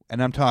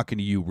 And I'm talking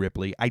to you,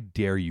 Ripley. I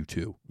dare you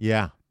to.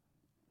 Yeah.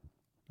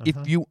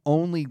 If you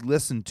only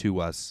listen to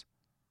us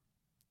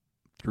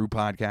through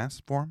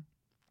podcast form,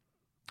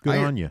 good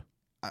on you.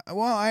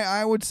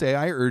 I would say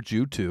I urge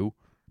you to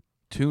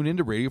tune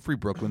into Radio Free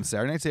Brooklyn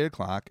Saturday nights 8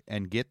 o'clock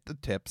and get the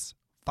tips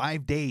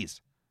 5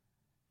 days.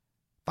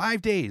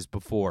 5 days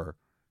before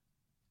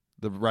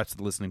the rest of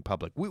the listening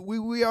public.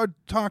 We are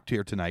talked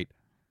here tonight.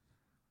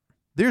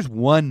 There's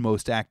one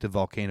most active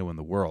volcano in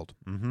the world.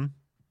 Mm-hmm.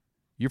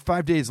 You're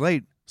 5 days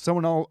late.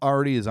 Someone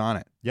already is on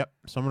it. Yep.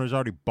 Someone has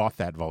already bought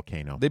that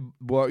volcano.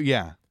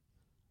 Yeah.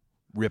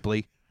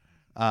 Ripley.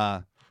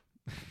 But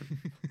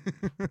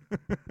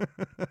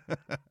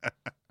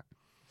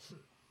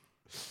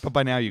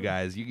by now, you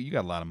guys, you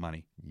got a lot of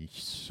money. You're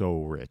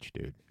so rich,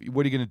 dude.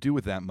 What are you going to do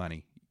with that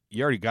money?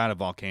 You already got a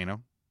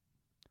volcano.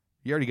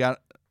 You already got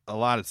a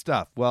lot of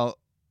stuff. Well,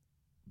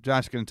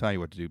 Josh is going to tell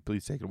you what to do.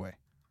 Please take it away.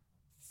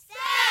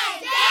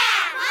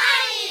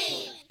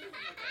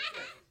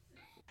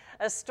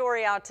 A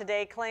story out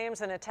today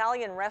claims an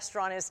Italian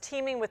restaurant is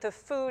teaming with a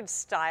food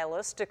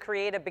stylist to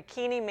create a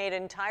bikini made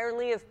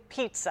entirely of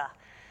pizza.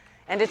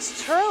 And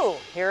it's true.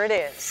 Here it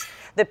is.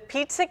 The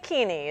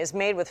Pizzacchini is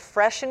made with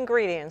fresh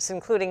ingredients,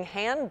 including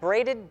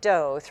hand-braided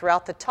dough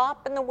throughout the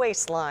top and the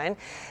waistline.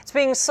 It's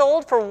being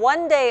sold for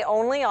 1 day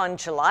only on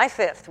July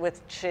 5th,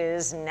 which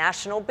is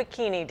National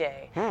Bikini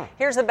Day.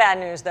 Here's the bad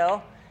news,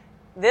 though.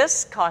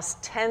 This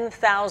costs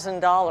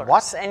 $10,000.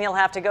 What? And you'll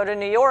have to go to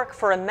New York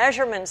for a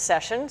measurement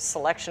session,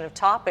 selection of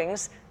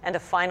toppings, and a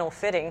final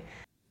fitting.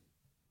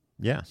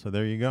 Yeah, so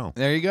there you go.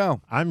 There you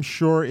go. I'm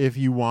sure if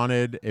you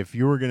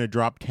were going to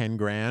drop 10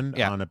 grand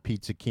on a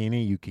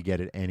Pizzacchini, you could get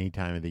it any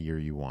time of the year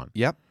you want.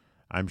 Yep.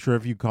 I'm sure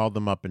if you called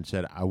them up and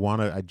said,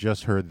 I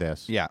just heard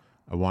this. Yeah.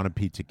 I want a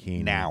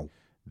Pizzacchini. Now.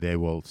 They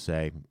will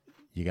say,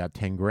 you got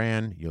 10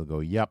 grand? You'll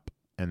go, yep.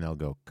 And they'll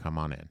go, come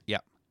on in.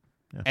 Yep.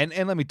 Yeah.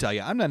 And let me tell you,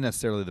 I'm not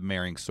necessarily the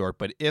marrying sort,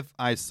 but if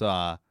I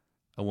saw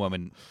a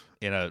woman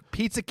in a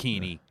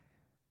Pizzacchini,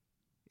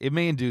 it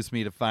may induce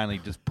me to finally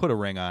just put a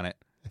ring on it.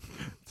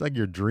 It's like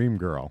your dream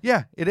girl.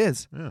 Yeah, it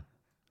is. Yeah.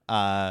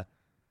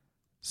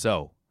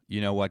 So, you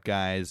know what,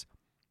 guys?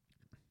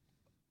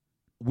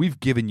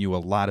 We've given you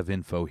a lot of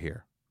info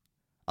here.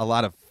 A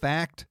lot of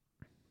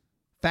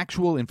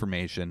factual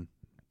information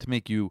to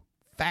make you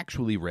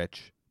factually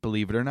rich,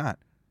 believe it or not.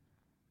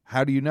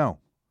 How do you know?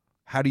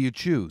 How do you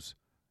choose?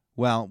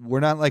 Well, we're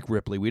not like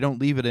Ripley. We don't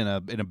leave it in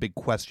a big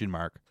question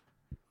mark.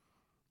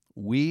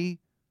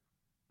 We,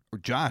 or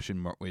Josh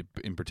in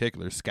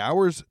particular,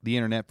 scours the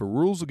internet for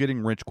rules of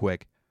getting rich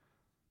quick,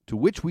 to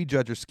which we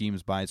judge our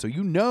schemes by, so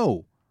you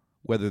know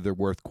whether they're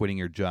worth quitting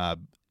your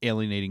job,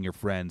 alienating your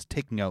friends,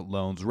 taking out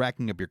loans,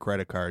 racking up your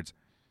credit cards,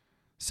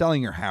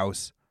 selling your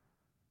house,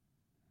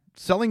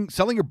 selling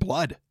your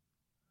blood.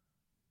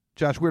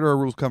 Josh, where do our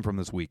rules come from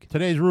this week?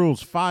 Today's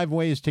rules: 5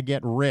 ways to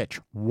get rich.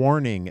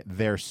 Warning,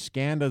 they're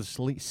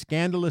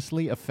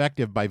scandalously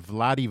effective by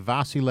Vladi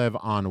Vasilev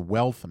on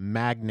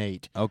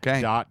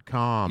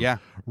wealthmagnate.com. Yeah.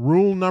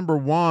 Rule number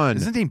 1.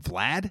 Isn't his name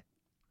Vlad?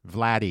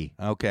 Vladdy.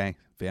 Okay.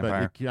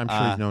 Vampire. But I'm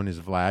sure he's known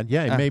as Vlad.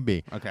 Yeah, it may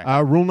be. Okay.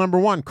 Rule number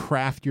 1,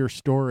 craft your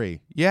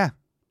story. Yeah.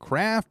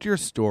 Craft your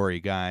story,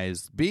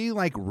 guys. Be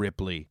like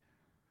Ripley.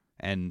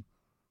 And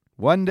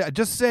one day,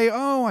 just say,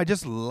 oh, I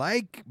just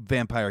like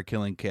vampire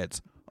killing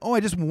kits. Oh, I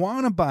just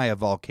want to buy a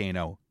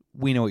volcano.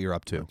 We know what you're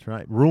up to. That's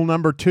right. Rule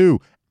number 2,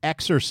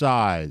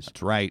 exercise.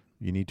 That's right.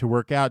 You need to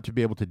work out to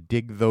be able to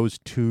dig those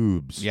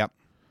tubes. Yep.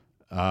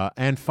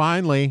 And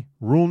finally,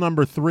 rule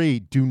number 3,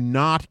 do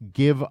not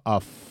give a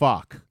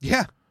fuck.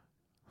 Yeah.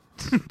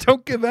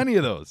 Don't give any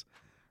of those.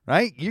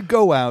 Right? You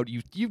go out,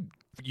 you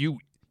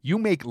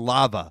make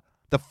lava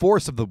the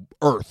force of the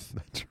earth.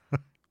 That's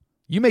right.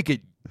 You make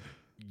it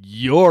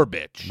your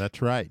bitch.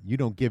 That's right. You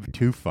don't give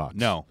 2 fucks.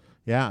 No.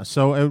 Yeah,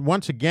 so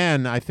once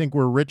again, I think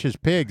we're rich as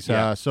pigs.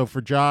 Yeah. So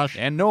for Josh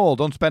and Noel,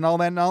 don't spend all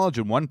that knowledge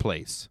in one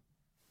place.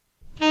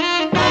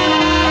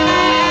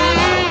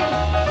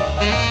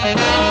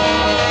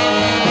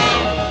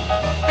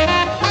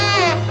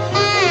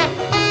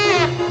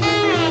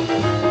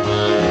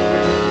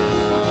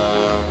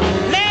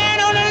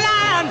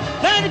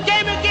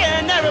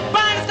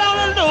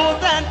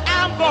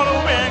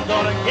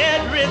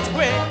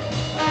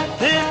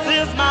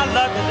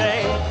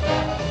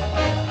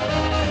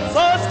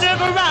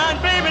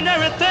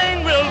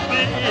 Everything will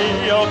be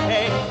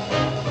okay.